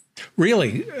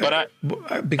 Really? But I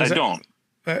don't.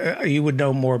 You would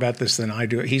know more about this than I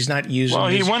do. He's not using... Well,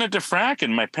 he wanted to frack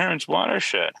in my parents'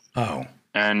 watershed. Oh.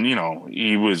 And,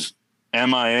 he was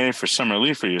MIA for summer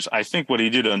leave for years. I think what he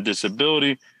did on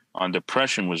disability, on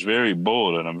depression, was very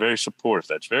bold, and I'm very supportive.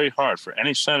 That's very hard for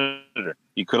any senator.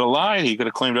 He could have lied. He could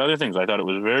have claimed other things. I thought it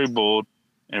was very bold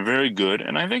and very good,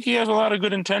 and I think he has a lot of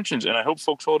good intentions, and I hope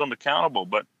folks hold him accountable.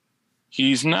 But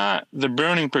he's not the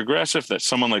burning progressive that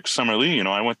someone like Summer Lee,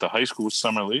 I went to high school with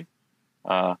Summer Lee,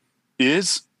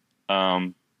 is.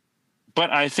 But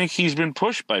I think he's been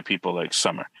pushed by people like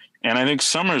Summer, and I think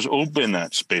Summer's opened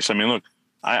that space. I mean, look,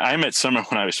 I met Summer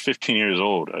when I was 15 years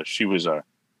old. She was a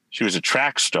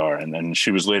track star, and then she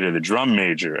was later the drum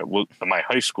major at my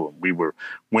high school. We were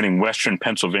winning Western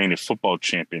Pennsylvania football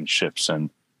championships, and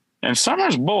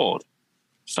Summer's bold.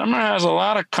 Summer has a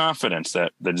lot of confidence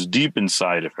that's deep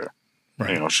inside of her.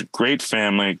 Right. She's great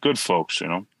family, good folks.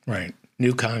 Right.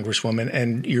 New Congresswoman,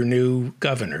 and your new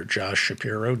governor, Josh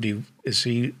Shapiro. Is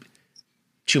he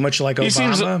too much like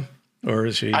Obama, or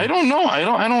is he? I don't know.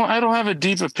 I don't have a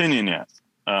deep opinion yet.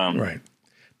 Right.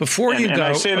 Before you go,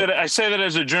 I say that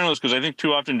as a journalist because I think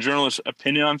too often journalists'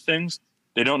 opinion on things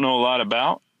they don't know a lot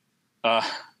about.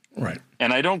 Right.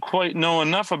 And I don't quite know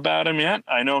enough about him yet.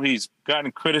 I know he's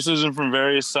gotten criticism from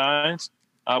various sides.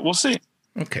 We'll see.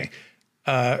 Okay.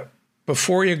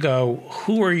 Before you go,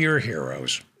 who are your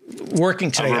heroes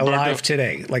working today, alive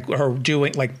today, like, or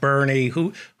doing, like Bernie?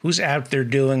 Who's out there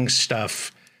doing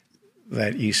stuff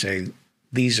that you say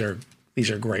these are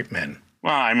great men?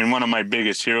 Well, I mean, one of my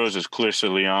biggest heroes is Clarissa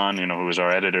Leon, who was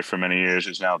our editor for many years,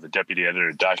 who's now the deputy editor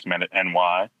of Documented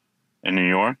NY in New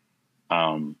York.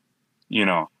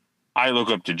 I look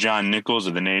up to John Nichols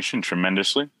of The Nation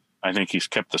tremendously. I think he's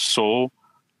kept the soul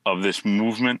of this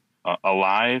movement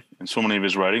alive in so many of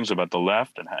his writings about the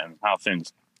left and how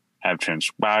things have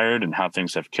transpired and how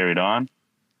things have carried on.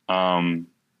 Who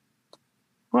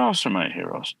else are my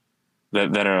heroes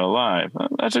that are alive?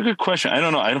 That's a good question. I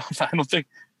don't know. I don't think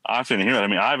often hear it. I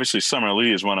mean, obviously Summer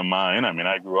Lee is one of mine. I mean,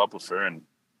 I grew up with her, and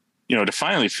to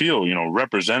finally feel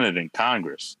represented in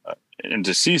Congress and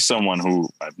to see someone who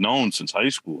I've known since high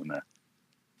school, and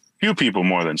few people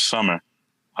more than Summer.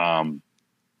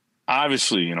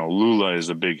 Obviously, Lula is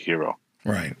a big hero.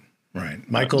 Right.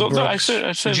 Michael Brooks.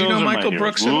 Did you know Michael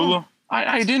Brooks at all?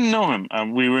 I didn't know him.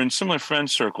 We were in similar friend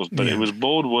circles, but it was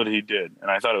bold what he did,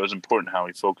 and I thought it was important how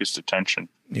he focused attention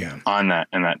on that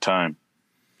in that time.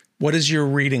 What is your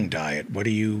reading diet? What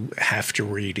do you have to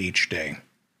read each day?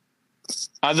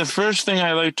 The first thing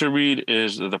I like to read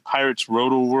is the Pirates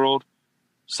Roto World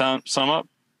sum up.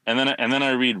 And then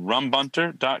I read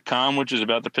rumbunter.com, which is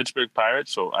about the Pittsburgh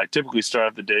Pirates. So I typically start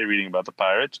off the day reading about the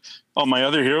Pirates. Oh, my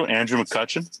other hero, Andrew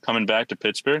McCutchen, coming back to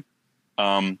Pittsburgh.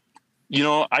 I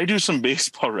do some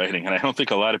baseball writing, and I don't think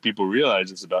a lot of people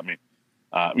realize this about me.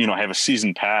 I have a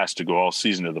season pass to go all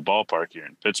season to the ballpark here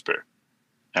in Pittsburgh.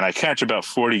 And I catch about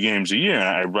 40 games a year, and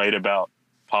I write about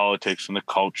politics and the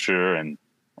culture and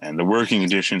the working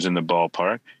conditions in the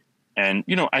ballpark. And,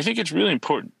 I think it's really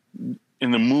important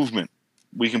in the movement.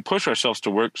 We can push ourselves to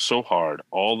work so hard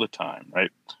all the time, right?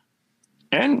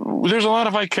 And there's a lot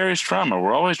of vicarious trauma.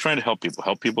 We're always trying to help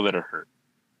people that are hurt.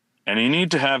 And you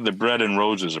need to have the bread and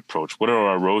roses approach. What are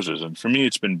our roses? And for me,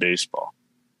 it's been baseball.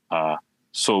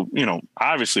 So,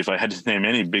 obviously, if I had to name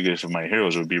any biggest of my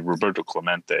heroes, it would be Roberto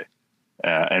Clemente.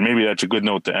 And maybe that's a good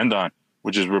note to end on,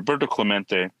 which is Roberto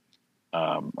Clemente,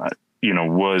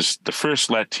 was the first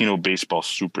Latino baseball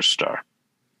superstar.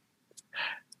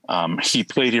 He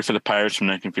played here for the Pirates from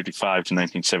 1955 to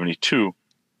 1972.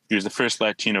 He was the first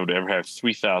Latino to ever have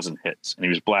 3,000 hits, and he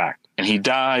was black. And he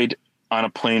died on a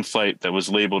plane flight that was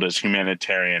labeled as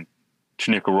humanitarian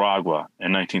to Nicaragua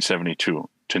in 1972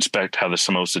 to inspect how the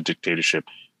Somoza dictatorship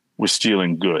was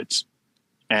stealing goods.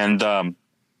 And the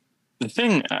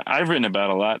thing I've written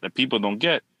about a lot that people don't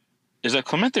get is that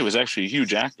Clemente was actually a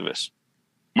huge activist.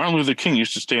 Martin Luther King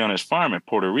used to stay on his farm in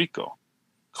Puerto Rico.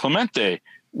 Clemente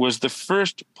was the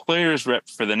first players rep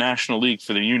for the National League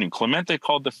for the Union. Clemente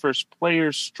called the first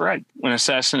players strike when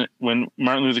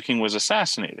Martin Luther King was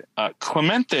assassinated.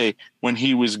 Clemente, when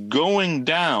he was going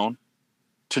down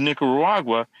to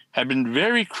Nicaragua, had been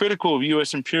very critical of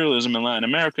U.S. imperialism in Latin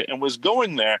America and was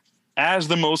going there as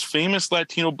the most famous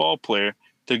Latino ball player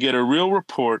to get a real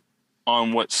report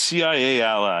on what CIA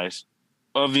allies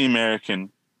of the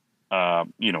American,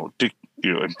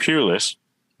 imperialists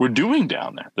were doing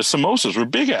down there. The Somozas were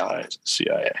big allies of the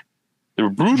CIA. They were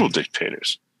brutal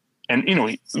dictators. And,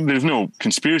 there's no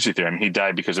conspiracy there. I mean, he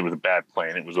died because it was a bad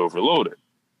plane. It was overloaded.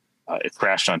 It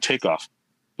crashed on takeoff.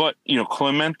 But,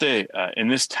 Clemente, in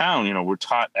this town, we're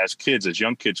taught as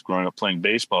young kids growing up playing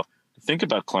baseball, to think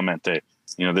about Clemente.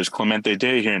 There's Clemente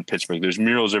Day here in Pittsburgh. There's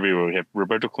murals everywhere. We have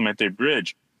Roberto Clemente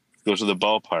Bridge, goes to the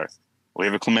ballpark. We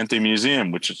have a Clemente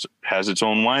Museum, which has its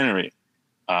own winery.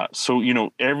 So,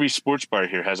 every sports bar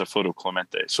here has a photo of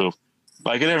Clemente. So if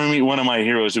I could ever meet one of my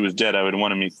heroes who was dead, I would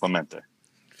want to meet Clemente.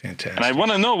 Fantastic. And I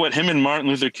want to know what him and Martin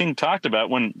Luther King talked about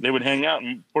when they would hang out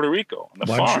in Puerto Rico on the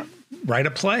farm. Write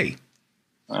a play.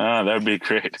 That would be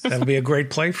great. That would be a great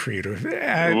play for you.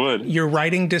 It would. Your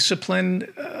writing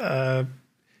discipline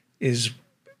is,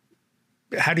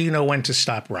 how do you know when to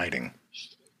stop writing?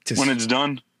 When it's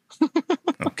done.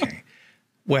 Okay.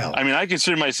 Well, I mean, I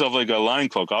consider myself like a line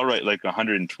cloak. I'll write like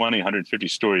 120, 150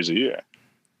 stories a year.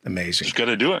 Amazing. Just got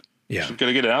to do it. Yeah. Just got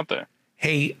to get it out there.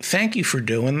 Hey, thank you for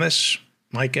doing this,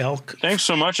 Mike Elk. Thanks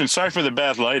so much. And sorry for the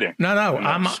bad lighting. No.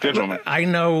 I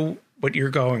know what you're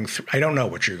going through. I don't know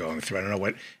what you're going through. I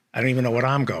don't even know what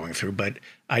I'm going through, but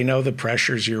I know the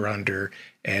pressures you're under,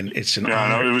 and it's an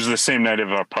honor. No, it was the same night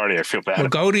of our party. I feel bad. Well,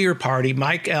 go to your party,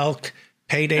 Mike Elk.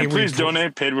 Payday and please Report.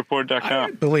 donate,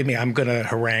 paydayreport.com. Believe me, I'm going to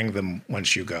harangue them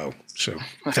once you go. So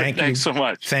thank you. Thanks so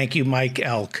much. Thank you, Mike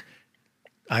Elk.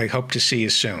 I hope to see you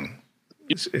soon.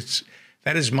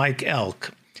 That is Mike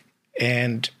Elk.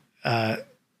 And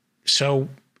So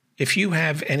if you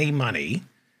have any money,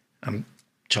 I'm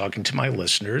talking to my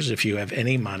listeners, if you have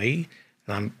any money,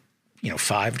 $5,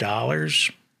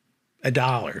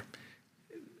 $1,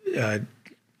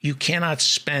 you cannot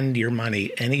spend your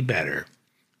money any better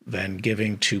than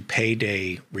giving to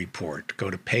Payday Report. Go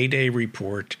to Payday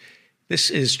Report. This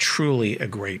is truly a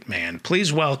great man.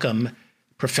 Please welcome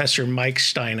Professor Mike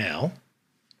Steinel.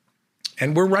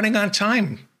 And we're running on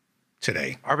time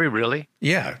today. Are we really?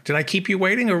 Yeah. Did I keep you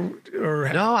waiting or?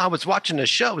 No, I was watching the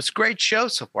show. It's a great show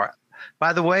so far.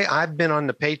 By the way, I've been on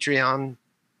the Patreon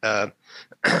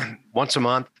once a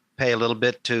month, pay a little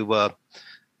bit to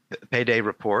Payday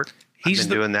Report. I've been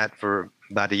doing that for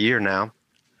about a year now.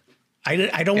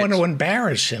 I don't want to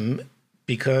embarrass him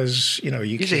because,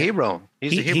 he's a hero.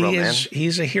 He's a hero, man.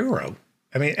 He's a hero.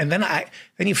 I mean, and then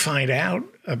you find out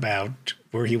about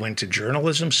where he went to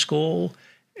journalism school,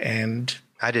 and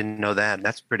I didn't know that.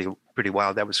 That's pretty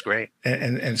wild. That was great.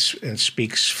 And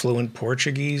speaks fluent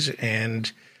Portuguese,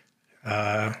 and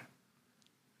that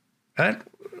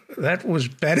was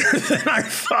better than I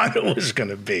thought it was going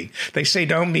to be. They say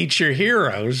don't meet your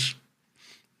heroes,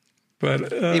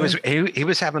 but he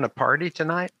was having a party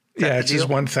tonight. Yeah, it's his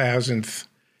 1000th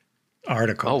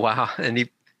article. Oh wow, and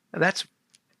that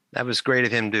was great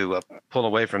of him to pull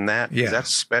away from that. Yeah,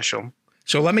 that's special.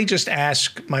 So let me just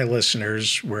ask my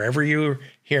listeners, wherever you're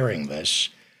hearing this,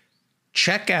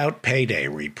 check out Payday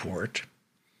Report,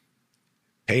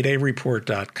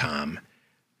 paydayreport.com.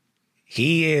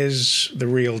 He is the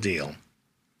real deal.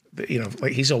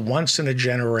 He's a once in a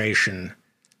generation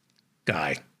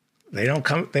guy. They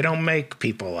don't make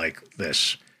people like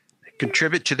this.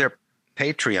 Contribute to their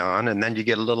Patreon, and then you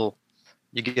get a little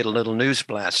news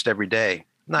blast every day.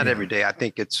 Not every day. I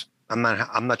think I'm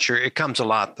not sure. It comes a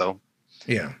lot though.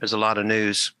 Yeah. There's a lot of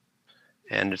news,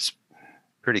 and it's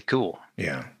pretty cool.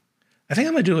 Yeah. I think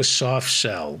I'm going to do a soft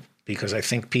sell because I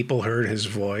think people heard his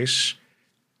voice,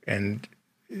 and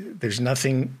there's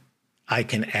nothing I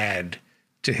can add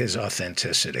to his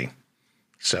authenticity.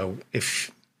 So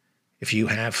if you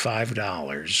have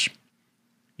 $5,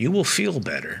 you will feel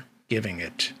better giving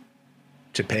it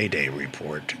to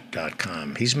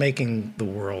paydayreport.com. He's making the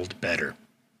world better.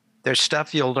 There's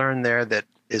stuff you'll learn there that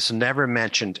is never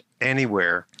mentioned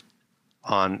anywhere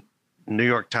on New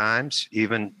York Times.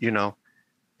 Even,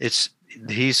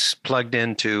 he's plugged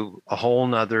into a whole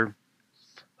nother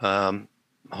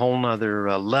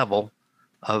level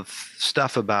of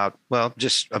stuff about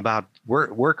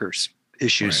workers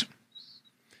issues.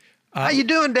 Right. How you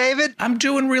doing, David? I'm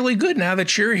doing really good now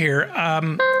that you're here.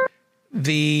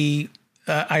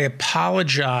 I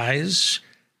apologize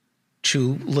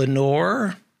to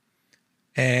Lenore,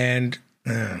 and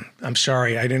I'm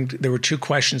sorry, there were two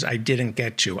questions I didn't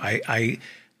get to. I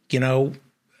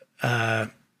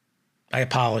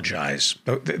apologize,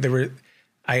 but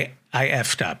I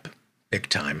effed up big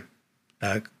time.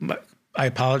 I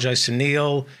apologize to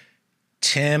Neil,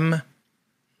 Tim,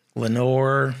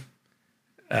 Lenore,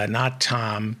 not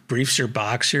Tom. Briefs or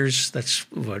boxers? That's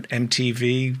what,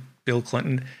 MTV, Bill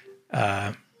Clinton.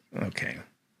 Okay.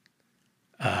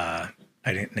 I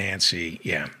didn't, Nancy.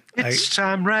 Yeah. It's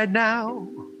time right now.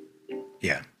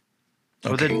 Yeah.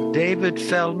 Okay. For the David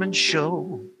Feldman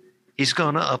Show. He's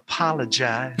going to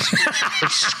apologize for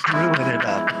screwing it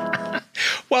up.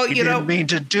 Well, he didn't mean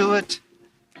to do it,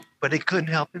 but he couldn't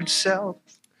help himself.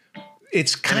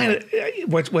 It's kind of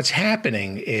what's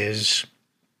happening is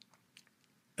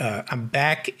I'm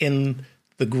back in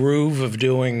the groove of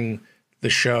doing the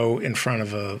show in front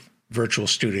of a virtual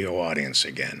studio audience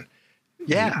again.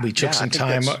 Yeah, we took some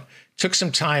time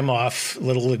off, a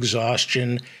little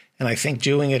exhaustion, and I think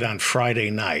doing it on Friday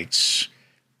nights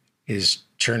is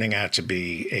turning out to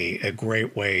be a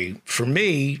great way for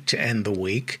me to end the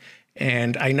week.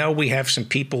 And I know we have some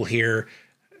people here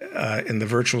in the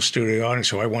virtual studio audience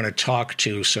who I want to talk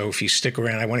to. So if you stick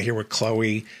around, I want to hear what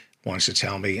Chloe wants to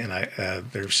tell me, and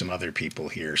there's some other people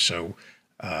here. So,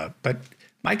 but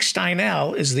Mike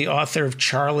Steinel is the author of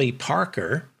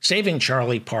Saving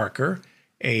Charlie Parker,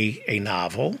 a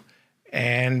novel,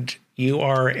 and you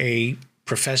are a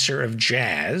professor of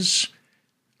jazz.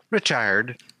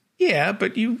 Retired. Yeah,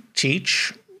 but you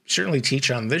certainly teach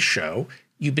on this show.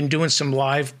 You've been doing some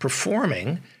live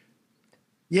performing.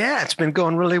 Yeah, it's been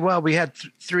going really well. We had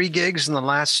 3 gigs in the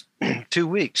last 2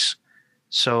 weeks.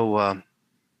 So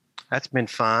that's been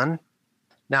fun.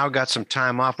 Now I've got some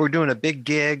time off. We're doing a big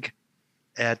gig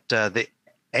at the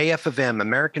AFM,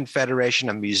 American Federation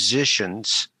of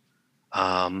Musicians.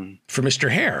 For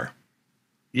Mr. Hare.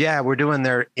 Yeah, we're doing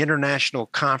their international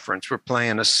conference. We're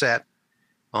playing a set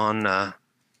on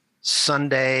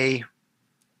Sunday,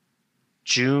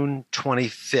 June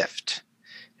 25th.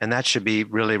 and that should be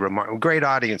really remarkable. Great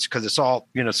audience, because it's all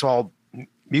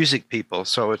music people,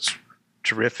 so it's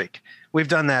terrific. We've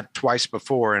done that twice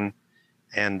before,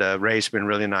 and Ray's been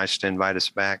really nice to invite us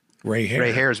back. Ray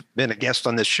Hare's been a guest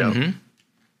on this show. Mm-hmm.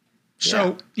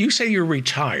 So you say you're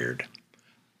retired.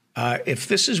 If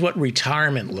this is what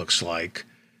retirement looks like,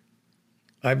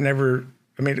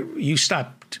 you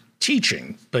stopped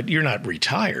teaching, but you're not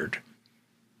retired.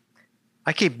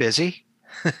 I keep busy.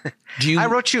 I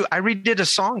redid a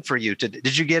song for you.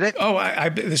 Did you get it? Oh,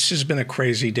 this has been a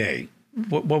crazy day.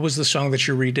 What was the song that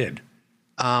you redid?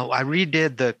 I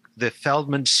redid the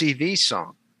Feldman CV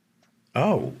song.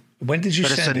 Oh, when did you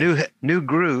send it? But it's a new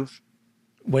groove.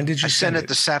 When did you send it? I sent it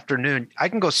this afternoon. I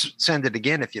can go send it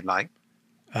again if you'd like.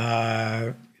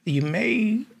 You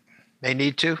may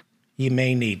need to. You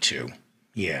may need to.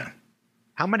 Yeah.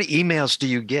 How many emails do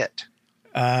you get?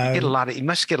 You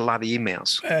must get a lot of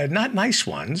emails. Not nice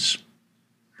ones.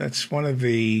 That's one of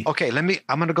the. Okay,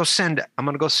 I'm going to go send it. I'm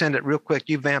going to go send it real quick.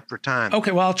 You vamp for time.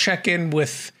 Okay, well, I'll check in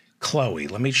with Chloe.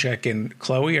 Let me check in.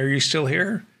 Chloe, are you still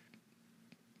here?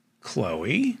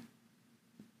 Chloe?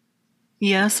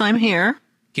 Yes, I'm here.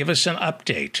 Give us an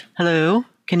update. Hello?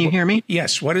 Can you hear me?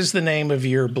 Yes. What is the name of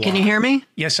your blog? Can you hear me?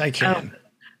 Yes, I can.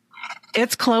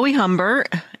 It's Chloe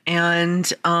Humbert, and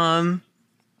it's on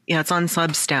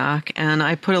Substack, and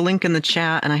I put a link in the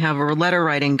chat, and I have a letter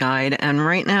writing guide. And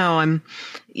right now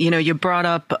you brought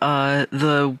up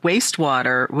the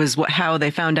wastewater was how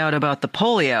they found out about the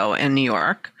polio in New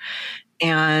York.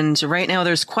 And right now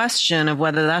there's question of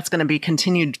whether that's going to be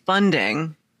continued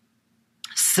funding.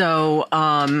 So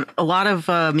a lot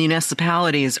of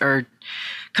municipalities are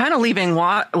kind of leaving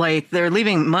they're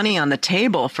leaving money on the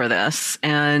table for this,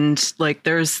 and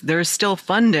there's still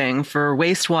funding for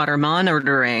wastewater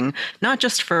monitoring, not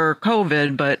just for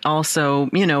COVID, but also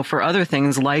for other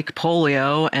things like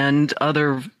polio and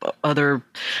other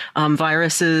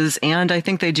viruses, and I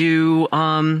think they do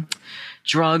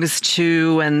drugs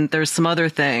too, and there's some other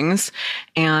things,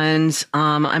 and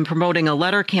I'm promoting a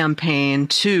letter campaign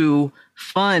to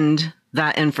fund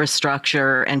that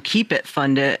infrastructure and keep it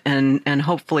funded and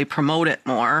hopefully promote it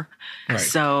more. Right.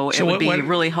 So it would be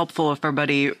really helpful if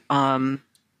everybody,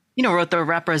 wrote their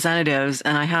representatives.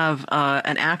 And I have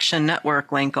an Action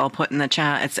Network link I'll put in the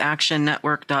chat. It's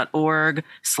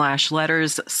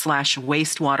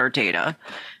actionnetwork.org/letters/wastewater data.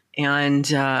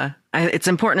 And it's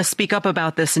important to speak up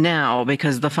about this now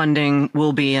because the funding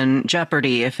will be in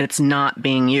jeopardy if it's not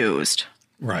being used.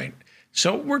 Right.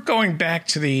 So we're going back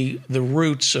to the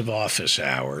roots of office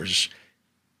hours.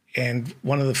 And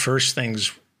one of the first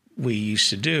things we used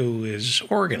to do is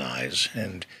organize,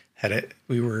 and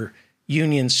we were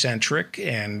union centric,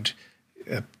 and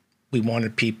we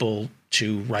wanted people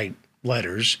to write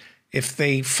letters. If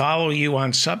they follow you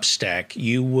on Substack,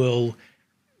 you will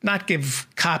not give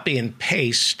copy and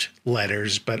paste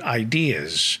letters, but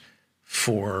ideas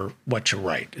for what to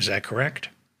write. Is that correct?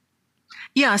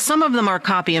 Yeah, some of them are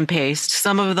copy and paste.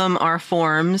 Some of them are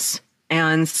forms,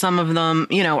 and some of them,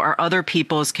 are other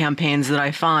people's campaigns that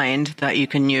I find that you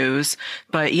can use.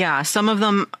 But yeah, some of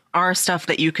them are stuff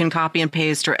that you can copy and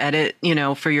paste or edit,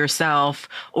 for yourself,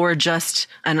 or just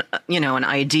an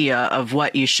idea of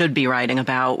what you should be writing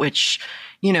about, which,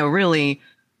 really,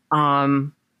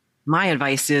 my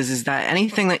advice is that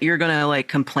anything that you're going to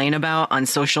complain about on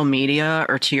social media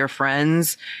or to your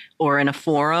friends or in a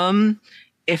forum,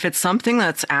 if it's something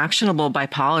that's actionable by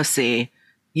policy,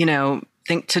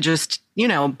 think to just,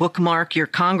 bookmark your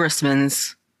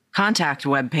congressman's contact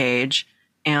webpage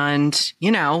and,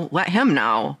 let him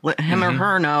know, let him or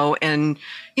her know. And,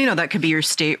 that could be your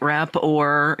state rep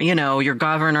or, your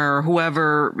governor or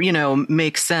whoever,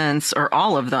 makes sense, or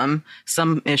all of them,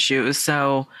 some issues.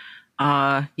 So,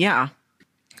 yeah.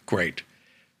 Great.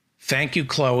 Thank you,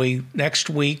 Chloe.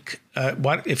 Next week,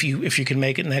 what if you can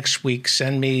make it next week,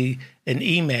 send me an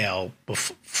email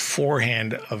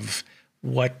beforehand of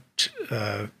what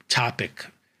topic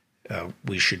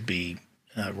we should be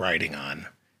writing on.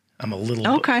 I'm a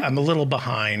little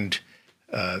behind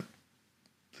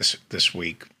this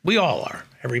week. We all are.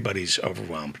 Everybody's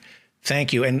overwhelmed.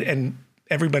 Thank you, and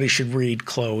everybody should read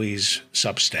Chloe's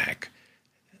Substack,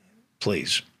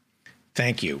 please.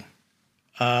 Thank you.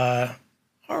 All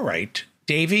right,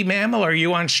 Davey Mammal, are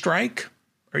you on strike?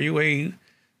 Are you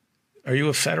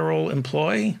a federal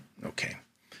employee? Okay.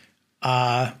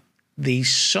 The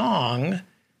song.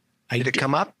 Did it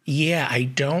come up? Yeah, I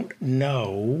don't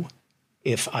know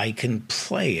if I can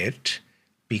play it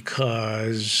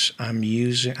because let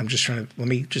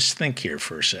me just think here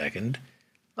for a second.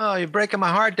 Oh, you're breaking my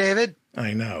heart, David.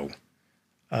 I know.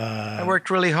 I worked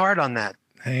really hard on that.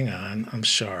 Hang on. I'm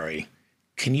sorry.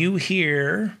 Can you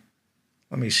hear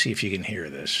Let me see if you can hear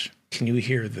this. Can you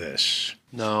hear this?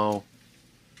 No.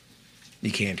 You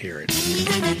can't hear it.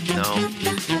 No.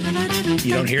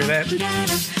 You don't hear that?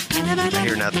 I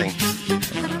hear nothing.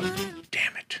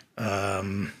 Damn it.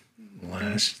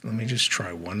 Let me just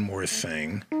try one more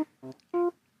thing.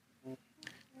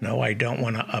 No, I don't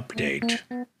want to update.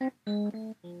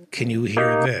 Can you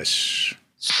hear this?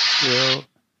 Still.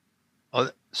 Oh,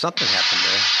 something happened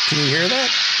there. Can you hear that?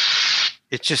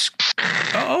 It just.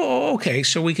 Oh, okay.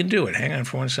 So we can do it. Hang on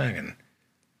for 1 second.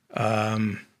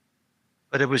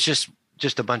 But it was just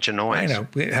a bunch of noise. I know.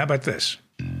 How about this?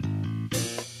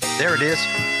 There it is.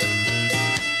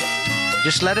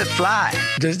 Just let it fly.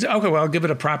 Okay, well, I'll give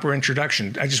it a proper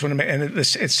introduction. I just want to make, and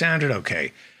it sounded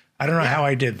okay. I don't know how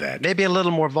I did that. Maybe a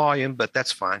little more volume, but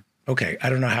that's fine. Okay, I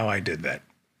don't know how I did that.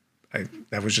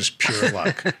 That was just pure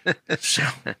luck. So,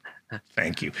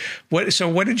 thank you. So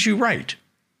what did you write?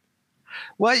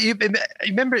 Well, you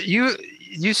remember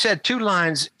you said 2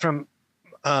 lines from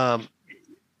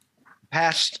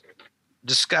past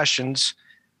discussions,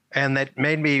 and that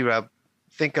made me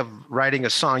think of writing a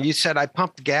song. You said, I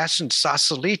pumped gas in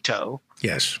Sausalito.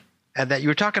 Yes. And that you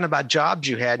were talking about jobs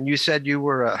you had, and you said you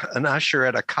were an usher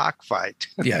at a cockfight.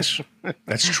 Yes,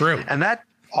 that's true. And that's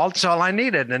all I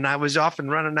needed. And I was often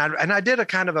running out. And I did a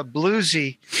kind of a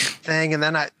bluesy thing, and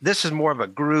then this is more of a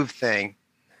groove thing.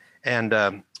 And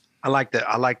I like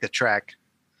the track.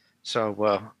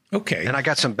 So okay. And I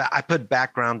got I put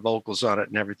background vocals on it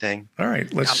and everything. All right,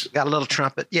 got a little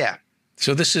trumpet. Yeah.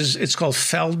 So it's called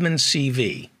Feldman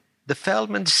CV. The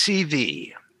Feldman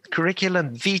CV,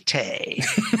 curriculum vitae.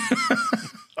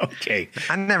 Okay.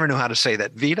 I never know how to say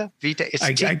that. Vita? It's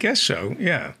I guess so.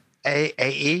 Yeah.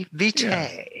 A-E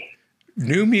vitae. Yeah.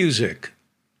 New music.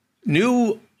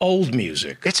 New old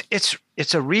music. It's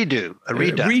a redo, a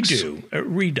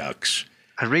redux.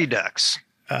 A redux.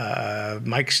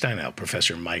 Mike Steinel,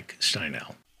 Professor Mike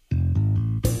Steinel.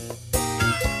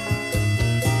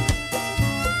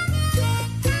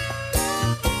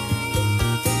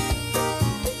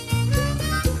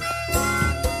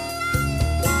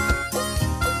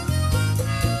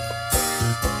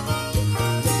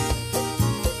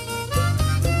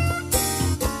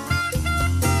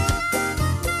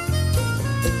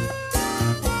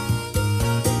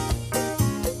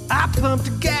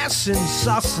 Pumped gas in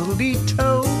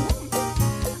Sausalito.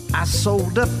 I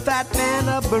sold a fat man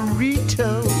a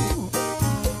burrito.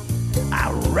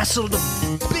 I wrestled a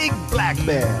big black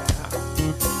bear.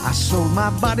 I sold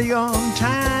my body on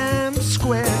Times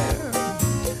Square.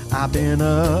 I've been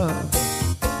up,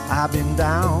 I've been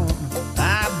down,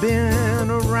 I've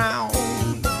been around.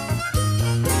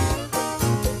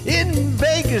 In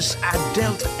Vegas, I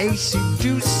dealt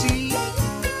acey-deucey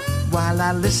while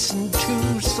I listened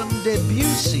to some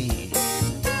Debussy.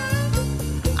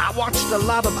 I watched a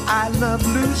lot of I Love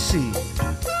Lucy.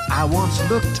 I once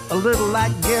looked a little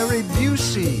like Gary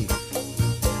Busey.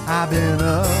 I've been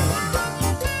up,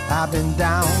 I've been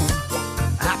down,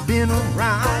 I've been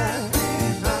around,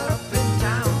 up and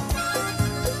down.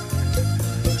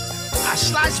 I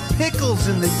sliced pickles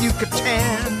in the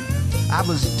Yucatan. I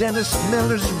was Dennis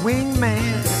Miller's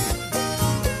wingman.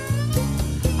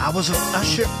 I was an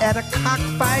usher at a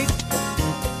cockfight.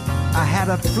 I had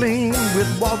a fling with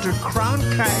Walter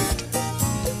Cronkite.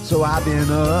 So I've been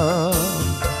up,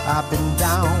 I've been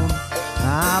down,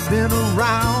 I've been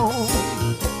around.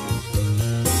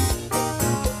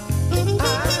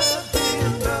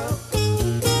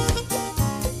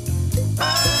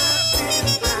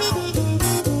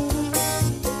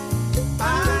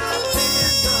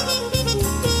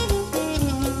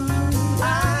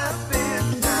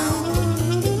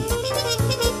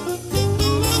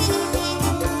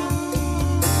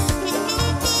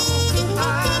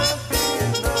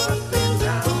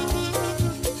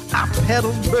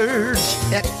 Peddled birds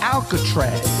at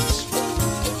Alcatraz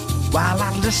while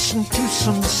I listened to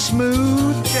some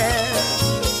smooth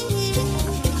jazz.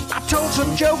 I told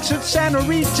some jokes at Santa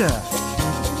Rita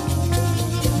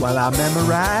while I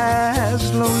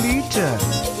memorized Lolita.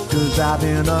 'Cause I've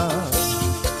been up,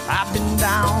 I've been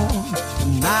down,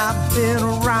 and I've been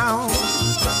around.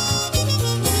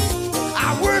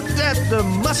 I worked at the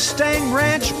Mustang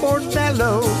Ranch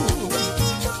Bordello,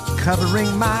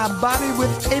 covering my body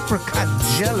with apricot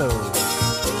jello.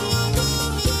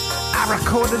 I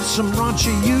recorded some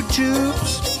raunchy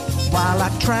YouTubes while I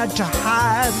tried to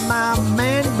hide my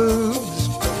man boobs.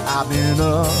 I've been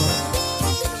up,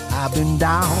 I've been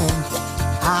down,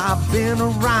 I've been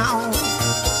around.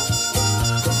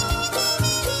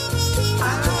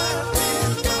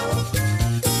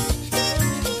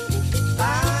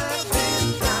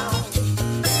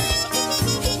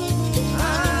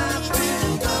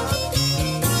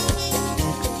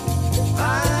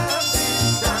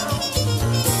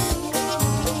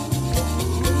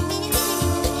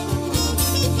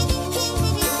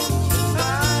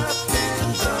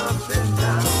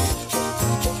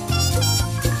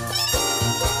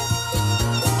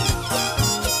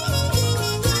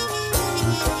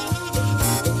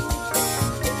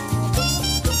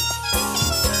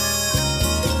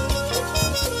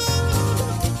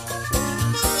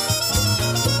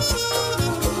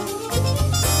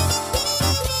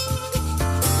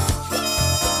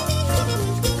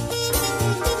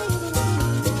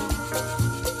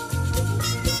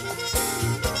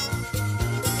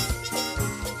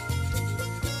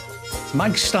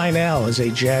 Mike Steinel is a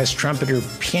jazz trumpeter,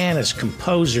 pianist,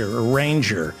 composer,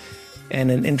 arranger,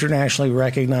 and an internationally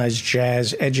recognized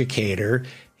jazz educator.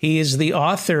 He is the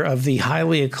author of the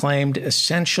highly acclaimed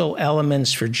Essential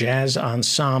Elements for Jazz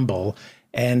Ensemble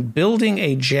and Building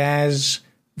a Jazz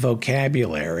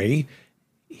Vocabulary.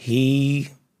 He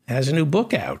has a new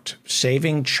book out,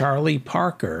 Saving Charlie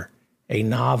Parker, a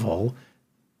novel.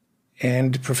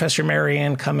 And Professor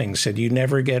Marianne Cummings said, you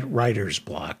never get writer's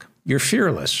block. You're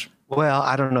fearless. Well,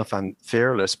 I don't know if I'm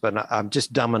fearless, but I'm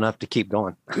just dumb enough to keep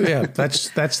going. Yeah, that's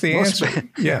the answer.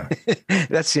 Yeah,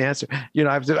 that's the answer. You know,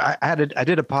 I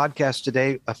did a podcast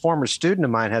today. A former student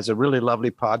of mine has a really lovely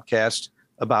podcast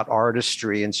about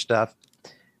artistry and stuff.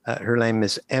 Her name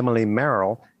is Emily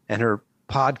Merrill, and her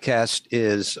podcast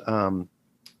is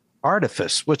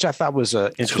Artifice, which I thought was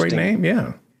a interesting great name.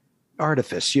 Yeah,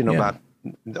 Artifice. You know, about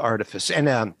the artifice,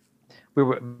 and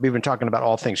we've been talking about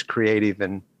all things creative,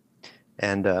 and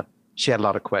she had a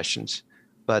lot of questions,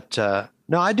 but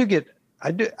no, I do get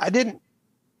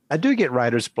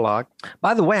writer's block.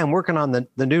 By the way, I'm working on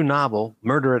the new novel,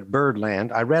 Murder at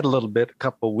Birdland. I read a little bit a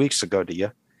couple of weeks ago to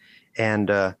you,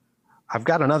 and I've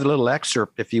got another little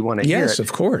excerpt if you want to hear it. Yes,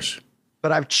 of course.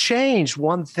 But I've changed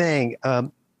one thing.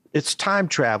 It's time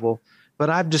travel,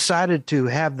 but I've decided to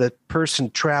have the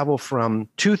person travel from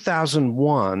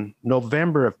 2001,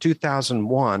 November of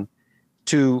 2001,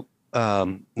 to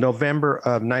November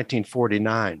of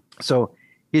 1949. So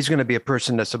he's going to be a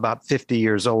person that's about 50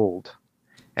 years old,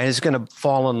 and he's going to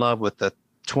fall in love with the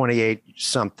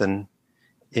 28-something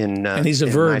in. And he's a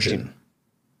virgin.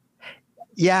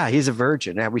 Yeah, he's a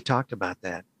virgin. Yeah, we talked about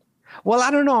that. Well,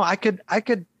 I don't know. I could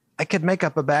make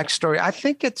up a backstory. I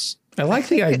think it's. I like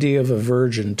the idea of a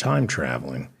virgin time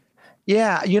traveling.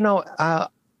 Yeah, you know,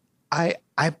 I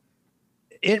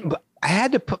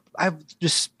had to put. I was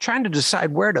just trying to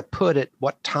decide where to put it,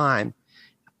 what time,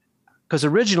 because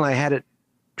originally I had it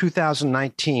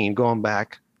 2019, going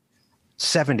back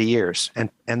 70 years,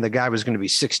 and the guy was going to be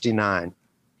 69.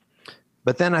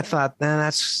 But then I thought,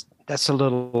 that's a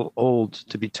little old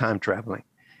to be time traveling.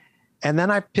 And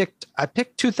then I picked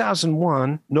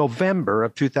 2001, November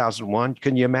of 2001.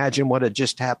 Can you imagine what had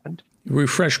just happened?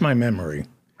 Refresh my memory.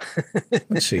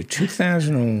 Let's see,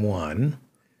 2001.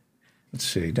 Let's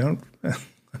see, I'm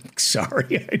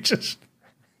sorry,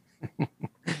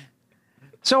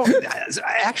 So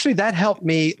actually that helped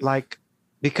me, like,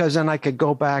 because then I could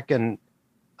go back and,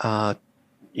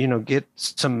 get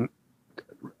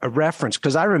a reference,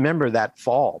 because I remember that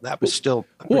fall. That was still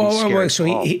a pretty scary so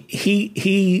fall.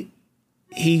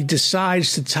 he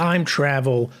decides to time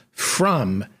travel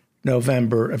from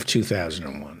November of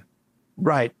 2001.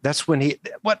 Right. That's when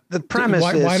what the premise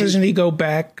is. Why doesn't he go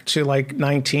back to like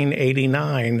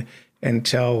 1989 and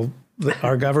tell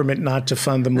our government not to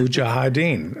fund the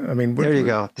Mujahideen? I mean, there you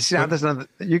go. See,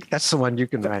 that's the one you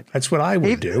can write. That's what I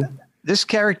would do. This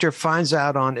character finds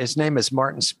out his name is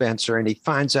Martin Spencer, and he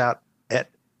finds out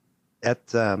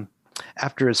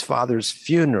after his father's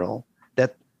funeral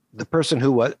that the person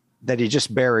that he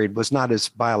just buried was not his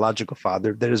biological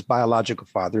father, that his biological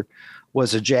father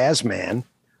was a jazz man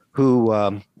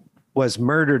who was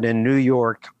murdered in New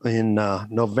York in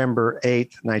November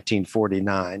 8th,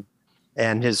 1949.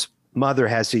 And his mother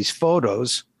has these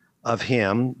photos of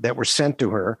him that were sent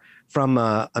to her from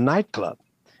a nightclub.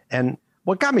 And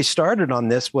what got me started on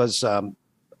this was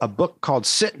a book called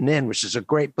Sitting In, which is a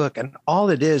great book. And all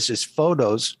it is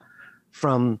photos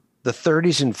from the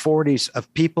 30s and 40s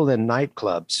of people in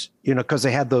nightclubs, because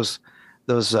they had those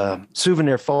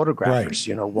souvenir photographers,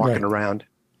 walking around.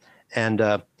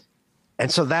 And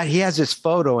so that he has this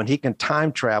photo and he can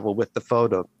time travel with the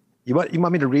photo. You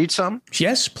want me to read some?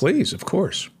 Yes, please. Of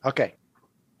course. Okay.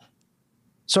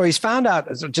 So he's found out,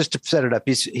 just to set it up,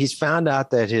 he's found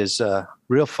out that his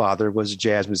real father was a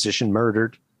jazz musician,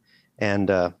 murdered.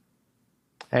 And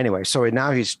anyway, so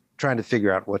now he's trying to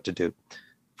figure out what to do.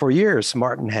 For years,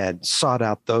 Martin had sought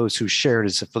out those who shared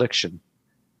his affliction,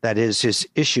 that is, his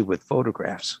issue with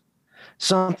photographs,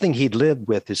 something he'd lived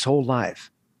with his whole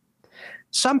life.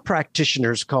 Some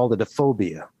practitioners called it a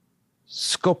phobia,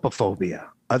 scopophobia.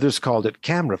 Others called it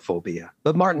camera phobia.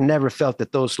 But Martin never felt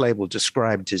that those labels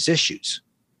described his issues.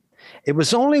 It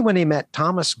was only when he met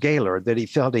Thomas Gaylord that he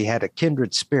felt he had a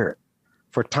kindred spirit.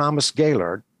 For Thomas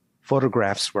Gaylord,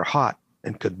 photographs were hot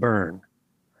and could burn.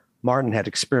 Martin had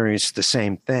experienced the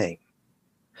same thing.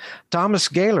 Thomas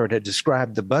Gaylord had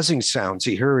described the buzzing sounds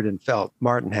he heard and felt.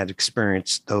 Martin had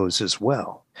experienced those as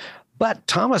well. But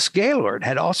Thomas Gaylord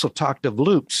had also talked of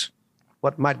loops,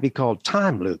 what might be called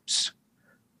time loops.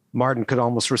 Martin could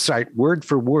almost recite word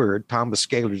for word Thomas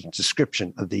Gaylord's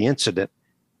description of the incident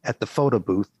at the photo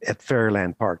booth at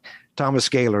Fairyland Park. Thomas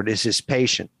Gaylord is his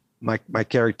patient. My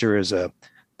character is a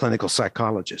clinical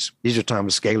psychologist. These are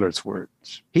Thomas Gaylord's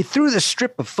words. He threw the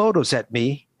strip of photos at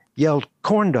me, yelled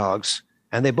corn dogs,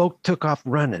 and they both took off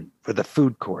running for the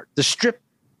food court. The strip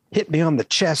hit me on the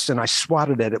chest and I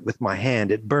swatted at it with my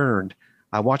hand. It burned.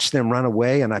 I watched them run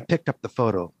away and I picked up the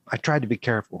photo. I tried to be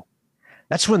careful.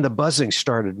 That's when the buzzing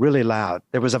started really loud.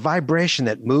 There was a vibration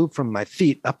that moved from my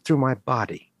feet up through my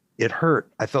body. It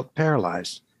hurt. I felt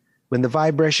paralyzed. When the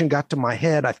vibration got to my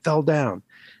head, I fell down.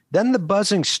 Then the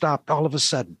buzzing stopped all of a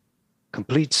sudden.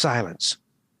 Complete silence.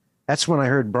 That's when I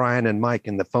heard Brian and Mike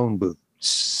in the phone booth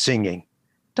singing,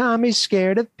 Tommy's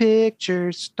scared of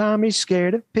pictures. Tommy's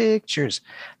scared of pictures.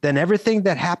 Then everything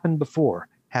that happened before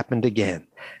happened again.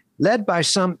 Led by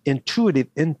some intuitive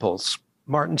impulse,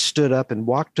 Martin stood up and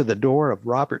walked to the door of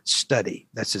Robert's study.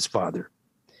 That's his father.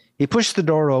 He pushed the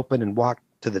door open and walked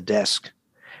to the desk.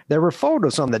 There were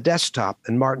photos on the desktop,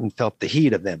 and Martin felt the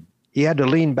heat of them. He had to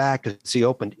lean back as he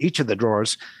opened each of the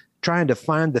drawers, trying to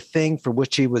find the thing for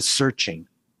which he was searching.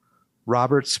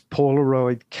 Robert's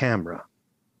Polaroid camera.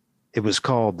 It was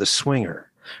called the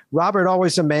Swinger. Robert,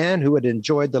 always a man who had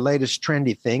enjoyed the latest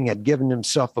trendy thing, had given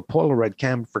himself a Polaroid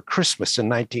camera for Christmas in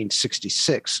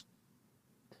 1966.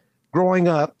 Growing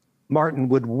up, Martin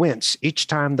would wince each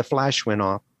time the flash went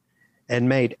off and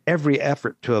made every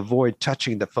effort to avoid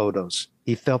touching the photos.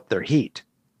 He felt their heat.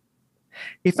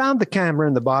 He found the camera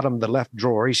in the bottom of the left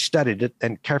drawer. He studied it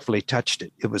and carefully touched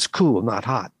it. It was cool, not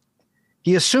hot.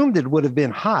 He assumed it would have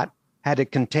been hot had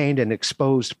it contained an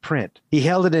exposed print. He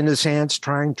held it in his hands,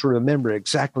 trying to remember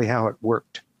exactly how it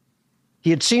worked.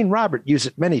 He had seen Robert use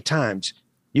it many times,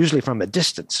 usually from a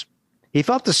distance. He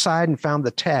felt the side and found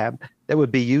the tab that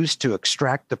would be used to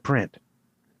extract the print.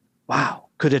 Wow,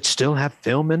 could it still have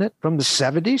film in it from the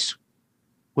 70s?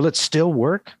 Will it still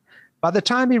work? By the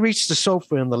time he reached the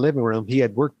sofa in the living room, he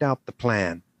had worked out the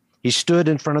plan. He stood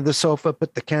in front of the sofa,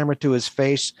 put the camera to his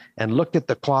face, and looked at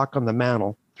the clock on the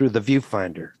mantel through the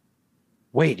viewfinder.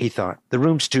 Wait, he thought, the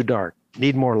room's too dark.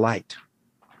 Need more light.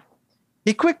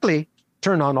 He quickly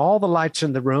turned on all the lights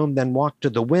in the room, then walked to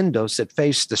the windows that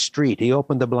faced the street. He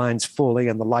opened the blinds fully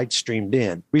and the light streamed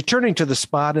in. Returning to the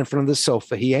spot in front of the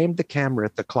sofa, he aimed the camera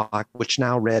at the clock, which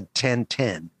now read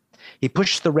 10:10. He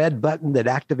pushed the red button that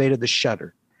activated the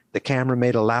shutter. The camera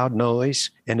made a loud noise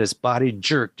and his body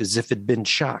jerked as if it had been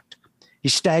shocked. He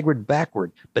staggered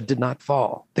backward, but did not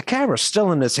fall. The camera,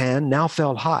 still in his hand, now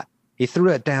felt hot. He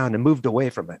threw it down and moved away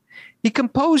from it. He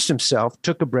composed himself,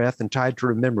 took a breath, and tried to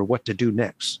remember what to do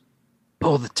next.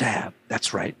 Pull the tab.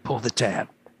 That's right, pull the tab.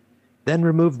 Then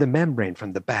remove the membrane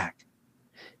from the back.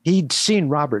 He'd seen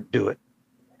Robert do it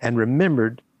and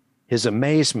remembered his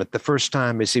amazement the first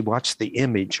time as he watched the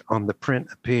image on the print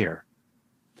appear.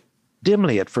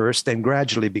 Dimly at first, then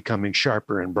gradually becoming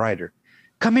sharper and brighter.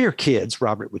 Come here, kids,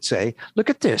 Robert would say. Look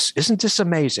at this. Isn't this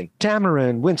amazing? Tamara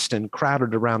and Winston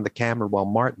crowded around the camera while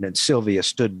Martin and Sylvia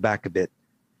stood back a bit.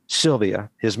 Sylvia,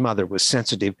 his mother, was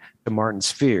sensitive to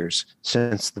Martin's fears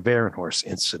since the Varenhorst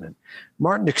incident.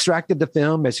 Martin extracted the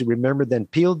film as he remembered, then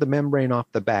peeled the membrane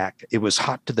off the back. It was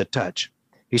hot to the touch.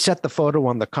 He set the photo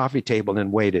on the coffee table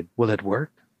and waited. Will it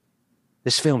work?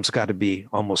 This film's got to be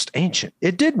almost ancient.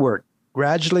 It did work.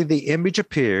 Gradually, the image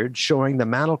appeared, showing the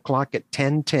mantel clock at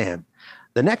 10:10.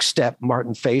 The next step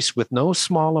Martin faced with no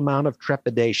small amount of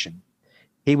trepidation.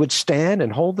 He would stand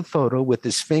and hold the photo with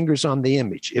his fingers on the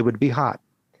image. It would be hot.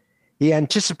 He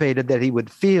anticipated that he would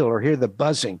feel or hear the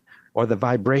buzzing or the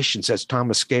vibrations as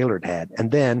Thomas Gaylord had.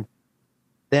 And then,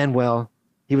 well,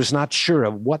 he was not sure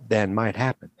of what then might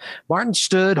happen. Martin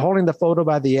stood holding the photo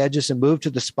by the edges and moved to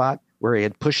the spot where he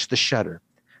had pushed the shutter.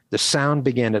 The sound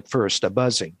began at first, a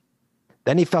buzzing.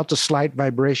 Then he felt a slight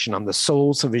vibration on the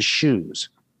soles of his shoes.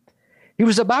 He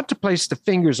was about to place the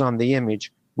fingers on the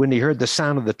image when he heard the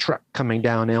sound of the truck coming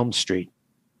down Elm Street.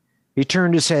 He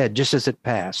turned his head just as it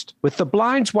passed. With the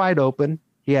blinds wide open,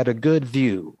 he had a good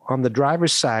view. On the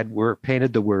driver's side were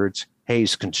painted the words,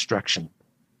 Hayes Construction.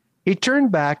 He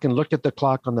turned back and looked at the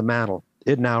clock on the mantel.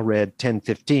 It now read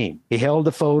 10:15. He held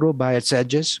the photo by its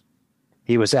edges.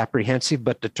 He was apprehensive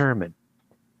but determined.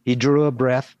 He drew a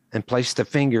breath and placed the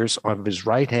fingers of his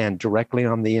right hand directly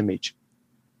on the image.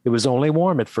 It was only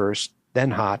warm at first,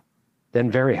 then hot,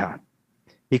 then very hot.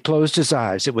 He closed his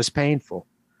eyes. It was painful.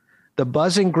 The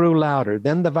buzzing grew louder.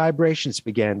 Then the vibrations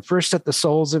began, first at the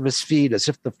soles of his feet as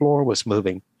if the floor was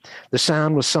moving. The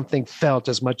sound was something felt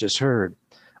as much as heard.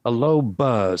 A low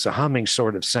buzz, a humming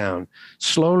sort of sound,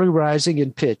 slowly rising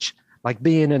in pitch, like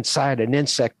being inside an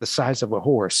insect the size of a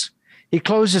horse. He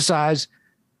closed his eyes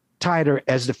tighter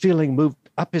as the feeling moved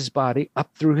up his body,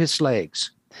 up through his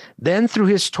legs, then through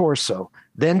his torso,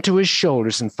 then to his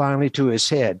shoulders, and finally to his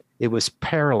head. It was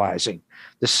paralyzing.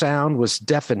 The sound was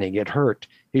deafening. It hurt.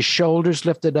 His shoulders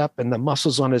lifted up and the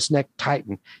muscles on his neck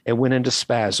tightened and went into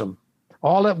spasm.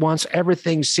 All at once,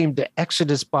 everything seemed to exit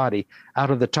his body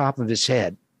out of the top of his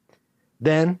head.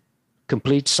 Then,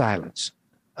 complete silence,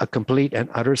 a complete and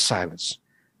utter silence,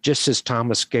 just as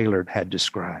Thomas Gaylord had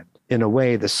described. In a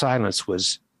way, the silence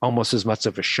was almost as much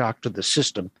of a shock to the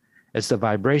system as the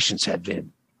vibrations had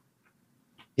been.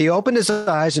 He opened his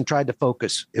eyes and tried to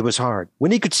focus. It was hard.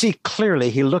 When he could see clearly,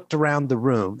 he looked around the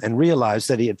room and realized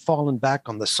that he had fallen back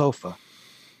on the sofa.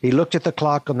 He looked at the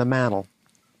clock on the mantel,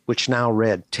 which now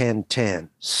read 10:10.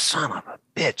 Son of a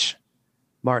bitch,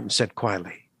 Martin said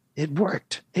quietly. It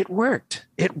worked. It worked.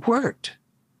 It worked.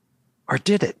 Or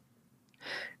did it?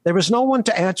 There was no one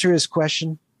to answer his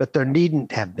question, but there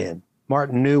needn't have been.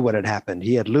 Martin knew what had happened.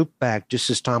 He had looped back just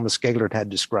as Thomas Gaylord had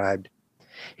described.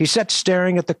 He sat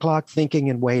staring at the clock, thinking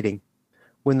and waiting.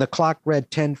 When the clock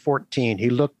read 10:14, he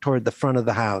looked toward the front of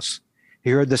the house. He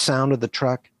heard the sound of the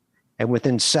truck, and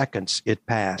within seconds it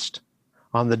passed.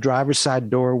 On the driver's side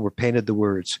door were painted the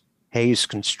words, Hayes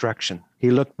Construction. He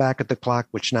looked back at the clock,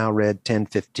 which now read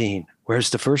 10:15.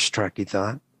 Where's the first truck, he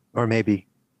thought? Or maybe,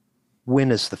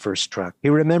 when is the first truck? He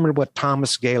remembered what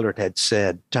Thomas Gaylord had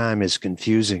said. Time is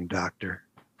confusing, Doctor.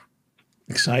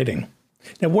 Exciting.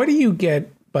 Now, what do you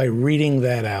get by reading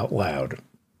that out loud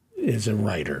as a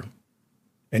writer?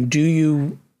 And do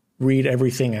you read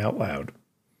everything out loud?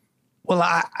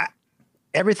 Well,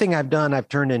 everything I've done, I've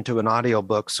turned into an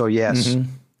audiobook. So yes.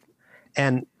 Mm-hmm.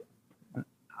 And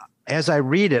as I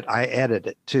read it, I edit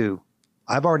it too.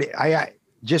 I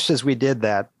just as we did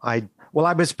that, I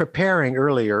was preparing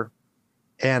earlier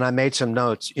and I made some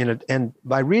notes, and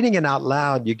by reading it out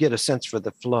loud, you get a sense for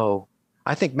the flow.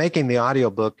 I think making the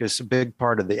audiobook is a big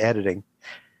part of the editing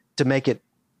to make it.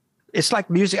 It's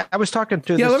like music. I was talking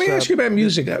to let me ask you about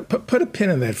music. Put a pin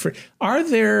in that. Are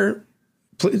there,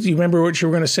 do you remember what you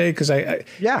were going to say? Because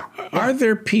Are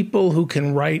there people who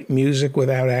can write music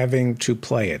without having to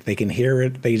play it? They can hear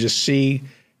it. They just see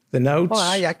the notes. Well,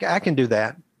 I can do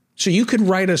that. So you could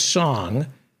write a song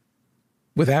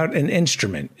without an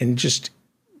instrument and just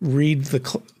read the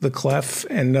clef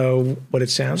and know what it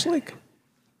sounds like?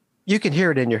 You can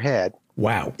hear it in your head.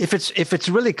 Wow. If it's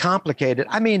really complicated,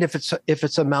 I mean, if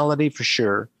it's a melody, for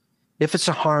sure. If it's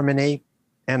a harmony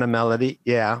and a melody,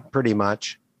 yeah, pretty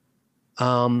much.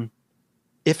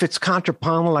 If it's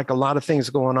contrapuntal, like a lot of things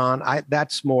going on,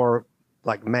 that's more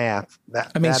like math.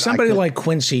 Somebody like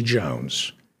Quincy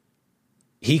Jones,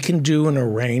 he can do an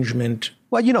arrangement.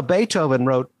 Well, Beethoven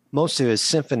wrote most of his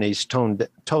symphonies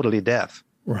totally deaf.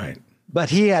 Right. But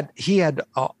he had you could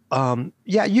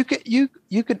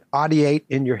audiate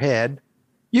in your head.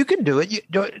 You can do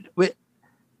it.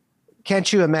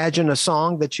 Can't you imagine a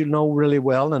song that you know really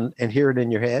well and hear it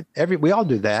in your head? We all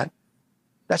do that.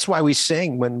 That's why we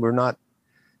sing when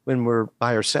we're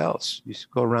by ourselves. You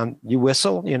go around, you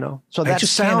whistle, So that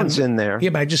sounds in there. Yeah,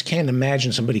 but I just can't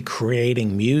imagine somebody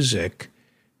creating music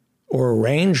or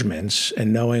arrangements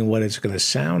and knowing what it's going to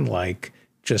sound like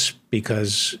just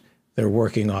because they're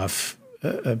working off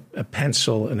a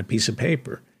pencil and a piece of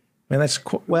paper. I mean, that's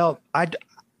well.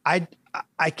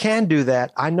 I can do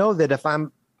that. I know that if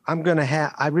I'm going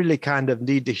to I really kind of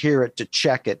need to hear it to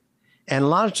check it, and a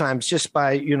lot of times just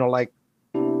by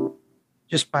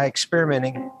just by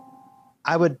experimenting,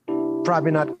 I would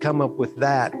probably not come up with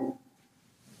that.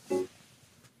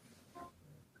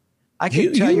 I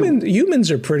can tell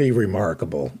humans are pretty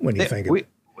remarkable when you think of it.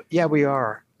 Yeah, we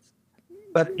are.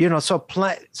 But, so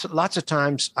lots of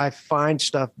times I find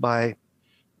stuff by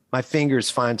my fingers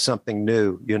find something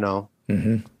new,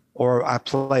 mm-hmm. or I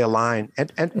play a line.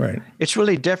 And right. It's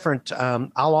really different.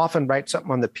 I'll often write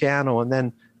something on the piano and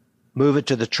then move it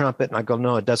to the trumpet. And I go,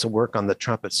 no, it doesn't work on the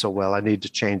trumpet so well. I need to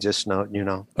change this note,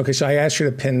 Okay, so I asked you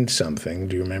to pin something.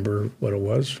 Do you remember what it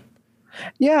was?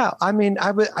 Yeah,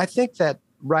 I think that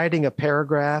writing a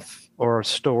paragraph or a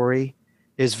story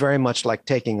is very much like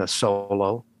taking a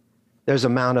solo. There's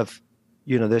amount of,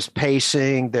 there's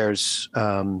pacing, there's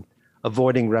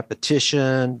avoiding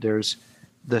repetition, there's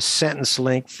the sentence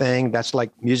length thing. That's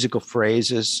like musical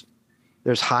phrases.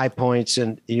 There's high points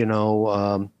and,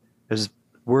 there's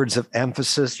words of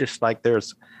emphasis, just like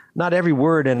there's not every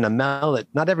word in a melody,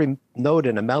 not every note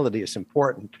in a melody is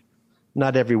important.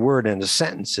 Not every word in a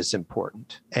sentence is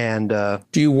important. And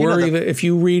do you worry that if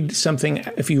you read something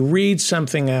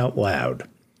out loud,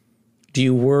 do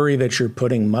you worry that you're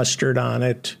putting mustard on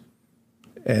it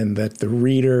and that the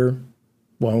reader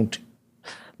won't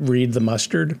read the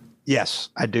mustard? Yes,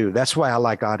 I do. That's why I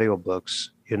like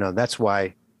audiobooks. That's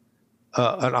why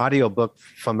an audiobook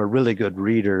from a really good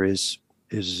reader is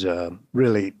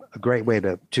really a great way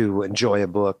to enjoy a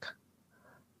book.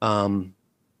 And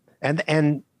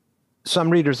some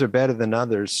readers are better than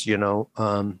others, you know.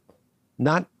 I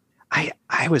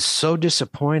was so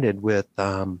disappointed with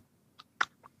I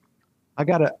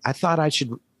thought I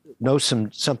should know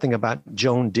something about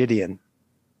Joan Didion.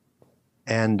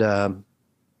 And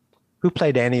who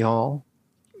played Annie Hall?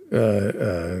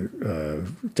 Diane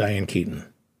Keaton.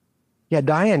 Yeah,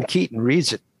 Diane Keaton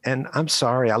reads it. And I'm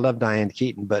sorry, I love Diane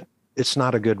Keaton, but it's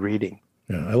not a good reading.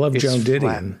 Yeah, I love Joan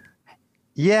Didion.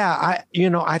 Yeah,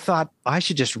 I thought I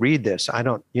should just read this. I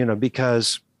don't,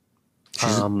 because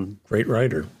she's a great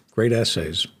writer, great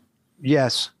essays.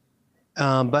 Yes,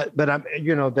 but I'm,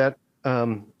 that.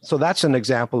 So that's an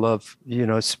example of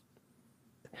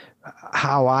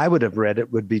how I would have read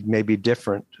it would be maybe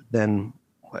different than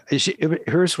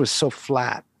hers was so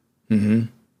flat. Mm-hmm.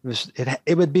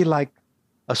 It would be like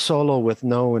a solo with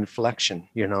no inflection,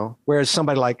 whereas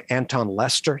somebody like Anton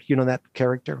Lester, that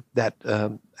character, that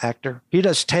actor, he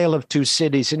does Tale of Two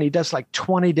Cities and he does like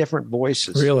 20 different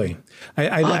voices. Really?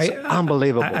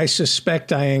 Unbelievable. I suspect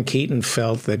Diane Keaton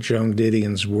felt that Joan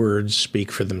Didion's words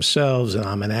speak for themselves and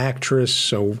I'm an actress,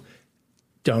 so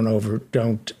don't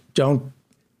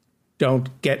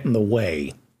get in the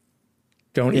way.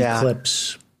 Don't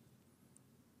eclipse.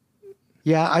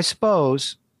 Yeah, I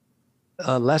suppose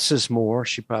less is more,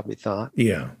 she probably thought.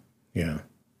 Yeah.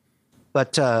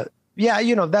 But but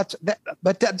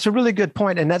that's a really good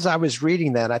point. And as I was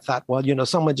reading that, I thought, well,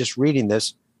 someone just reading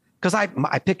this, because I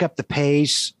pick up the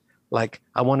pace, like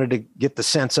I wanted to get the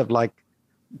sense of like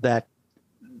that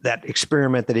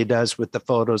experiment that he does with the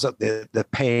photos of the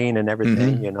pain and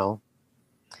everything, mm-hmm.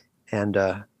 And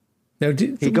now,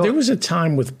 there was a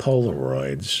time with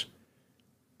Polaroids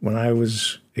when I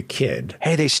was a kid.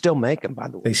 Hey, they still make them, by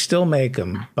the way. They still make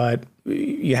them, but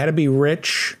you had to be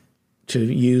rich to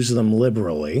use them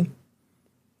liberally.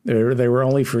 They were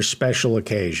only for special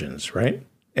occasions, right?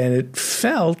 And it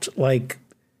felt like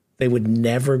they would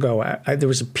never go out. There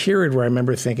was a period where I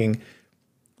remember thinking,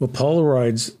 well,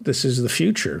 Polaroids, this is the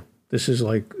future. This is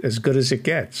like as good as it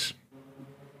gets.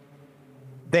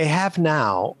 They have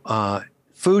now,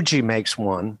 Fuji makes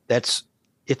one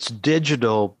it's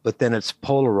digital, but then it's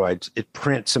Polaroids. It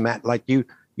prints them like you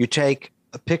take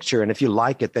a picture, and if you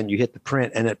like it, then you hit the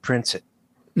print and it prints it.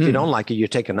 If you don't like it, you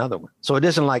take another one. So it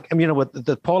isn't like, with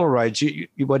the Polaroids,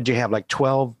 what did you have, like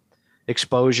 12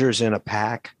 exposures in a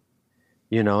pack,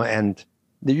 and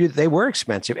they were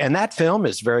expensive. And that film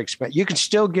is very expensive. You can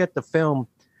still get the film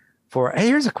for, hey,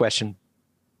 here's a question.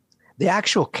 The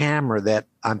actual camera that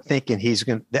I'm thinking he's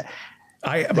going to,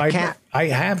 I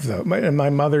have though. In my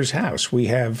mother's house, we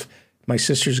have, my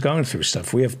sister's going through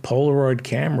stuff. We have Polaroid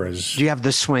cameras. Do you have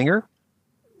the Swinger?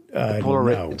 The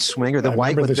Polaroid Swinger, the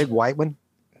big white one?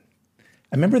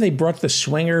 I remember they brought the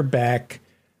Swinger back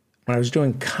when I was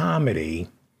doing comedy.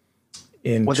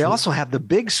 They also have the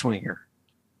big Swinger.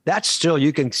 That's still,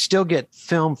 you can still get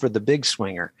film for the big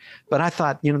Swinger. But I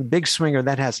thought, the big Swinger,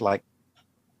 that has like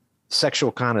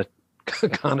sexual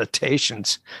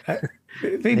connotations.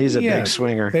 He's a big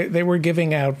swinger. They were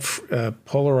giving out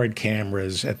Polaroid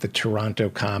cameras at the Toronto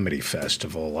Comedy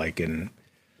Festival, like in,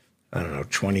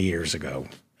 20 years ago.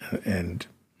 And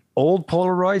old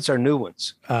Polaroids or new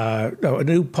ones? No,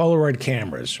 new Polaroid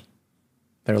cameras.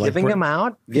 They're giving them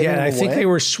out? I think they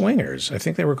were Swingers. I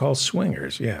think they were called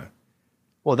Swingers. Yeah.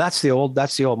 Well, that's the old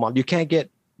model. You can't get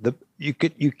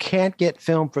you can't get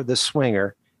film for the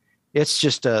Swinger. It's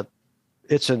just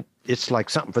it's like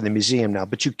something for the museum now,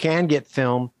 but you can get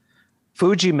film.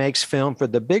 Fuji makes film for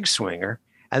the big Swinger,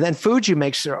 and then Fuji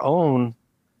makes their own.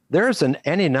 There's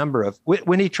any number of,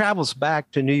 when he travels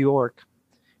back to New York,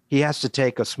 he has to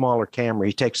take a smaller camera.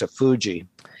 He takes a Fuji.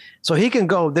 So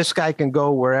this guy can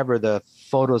go wherever the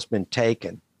photo's been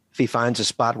taken. If he finds a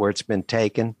spot where it's been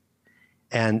taken,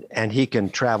 and he can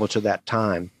travel to that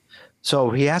time.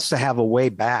 So he has to have a way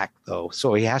back though.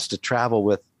 So he has to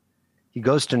travel he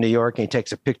goes to New York and he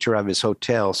takes a picture of his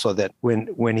hotel so that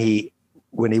when he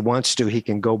wants to, he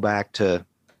can go back to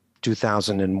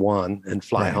 2001 and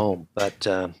fly home. But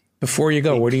before you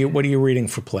go, what are you reading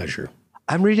for pleasure?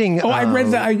 I'm reading. I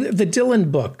read the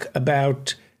Dylan book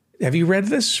about. Have you read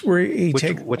this? Where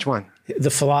which one? The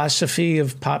Philosophy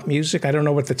of Pop Music. I don't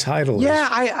know what the title is. Yeah,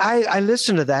 I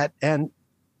listened to that and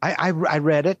I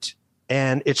read it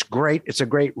and it's great. It's a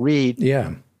great read.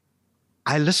 Yeah.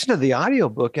 I listened to the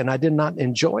audiobook and I did not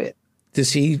enjoy it.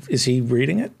 Is he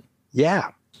reading it?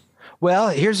 Yeah. Well,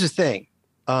 here's the thing.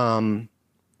 The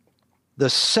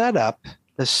setup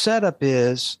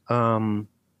is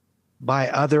by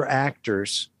other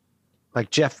actors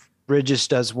like Jeff Bridges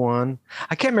does one.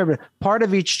 I can't remember. Part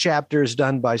of each chapter is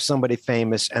done by somebody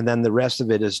famous, and then the rest of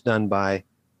it is done by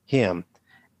him.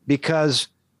 And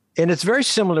it's very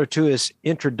similar to his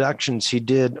introductions he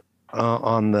did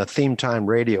on the Theme Time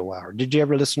Radio Hour. Did you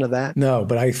ever listen to that? No,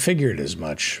 but I figured as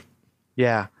much.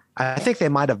 Yeah. I think they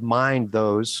might have mined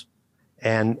those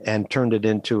and turned it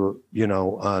into,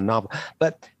 a novel.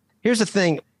 But here's the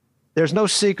thing. There's no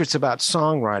secrets about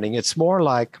songwriting. It's more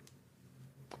like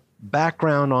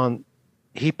background on,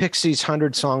 he picks these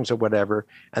 100 songs or whatever,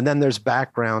 and then there's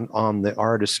background on the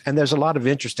artists. And there's a lot of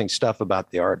interesting stuff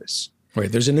about the artists.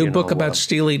 Right. There's a new book about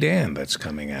Steely Dan that's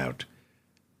coming out.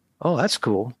 Oh, that's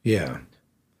cool. Yeah.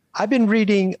 I've been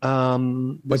reading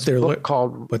this book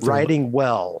called Writing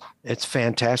Well. It's a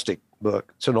fantastic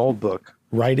book. It's an old book.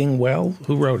 Writing Well?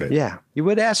 Who wrote it? Yeah. You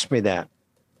would ask me that.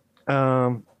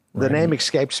 The name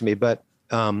escapes me, but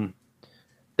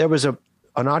there was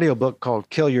an audio book called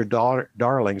Kill Your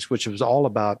Darlings, which was all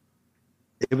about,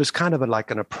 it was kind of like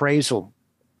an appraisal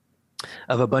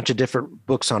of a bunch of different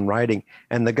books on writing.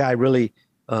 And the guy really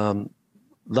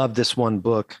loved this one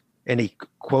book, and he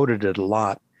quoted it a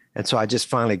lot. And so I just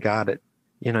finally got it,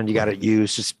 and you got it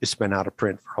used. It's been out of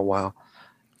print for a while.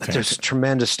 But there's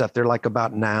tremendous stuff. They're like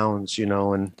about nouns,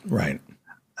 and right.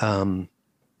 And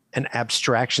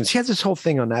abstractions. He has this whole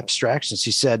thing on abstractions.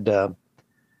 He said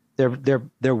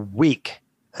they're weak.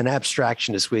 An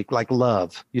abstraction is weak, like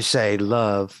love. You say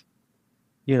love,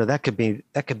 that could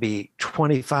be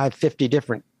 25, 50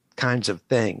 different kinds of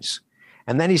things.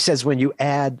 And then he says when you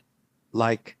add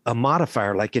like a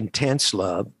modifier, like intense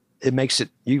love, it makes it,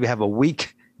 you have a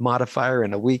weak modifier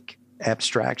and a weak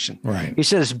abstraction. Right. He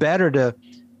said it's better to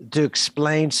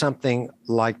explain something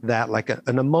like that, like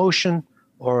an emotion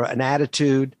or an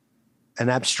attitude, an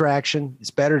abstraction. It's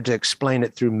better to explain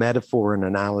it through metaphor and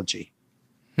analogy.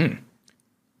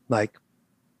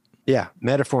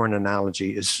 Metaphor and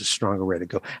analogy is a stronger way to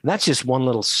go. And that's just one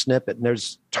little snippet. And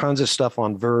there's tons of stuff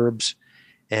on verbs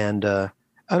and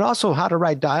also how to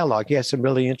write dialogue. He has some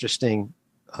really interesting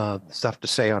stuff to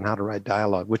say on how to write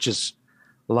dialogue, which is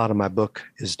a lot of my book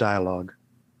is dialogue.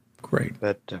 Great.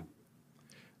 But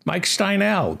Mike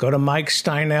Steinel, go to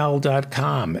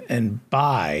MikeSteinel.com and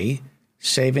buy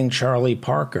Saving Charlie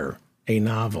Parker, a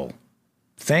novel.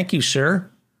 Thank you, sir.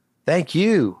 Thank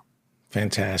you.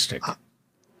 Fantastic.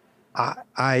 I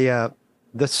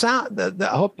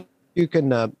hope you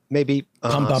can maybe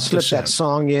slip that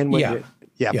song in.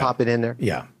 Pop it in there.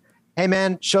 Yeah. Hey,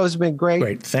 man, show's been great.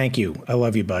 Great. Thank you. I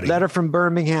love you, buddy. Letter from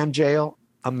Birmingham jail.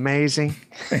 Amazing.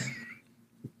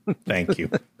 Thank you.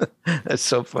 That's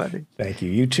so funny. Thank you.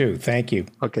 You too. Thank you.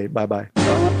 Okay. Bye-bye.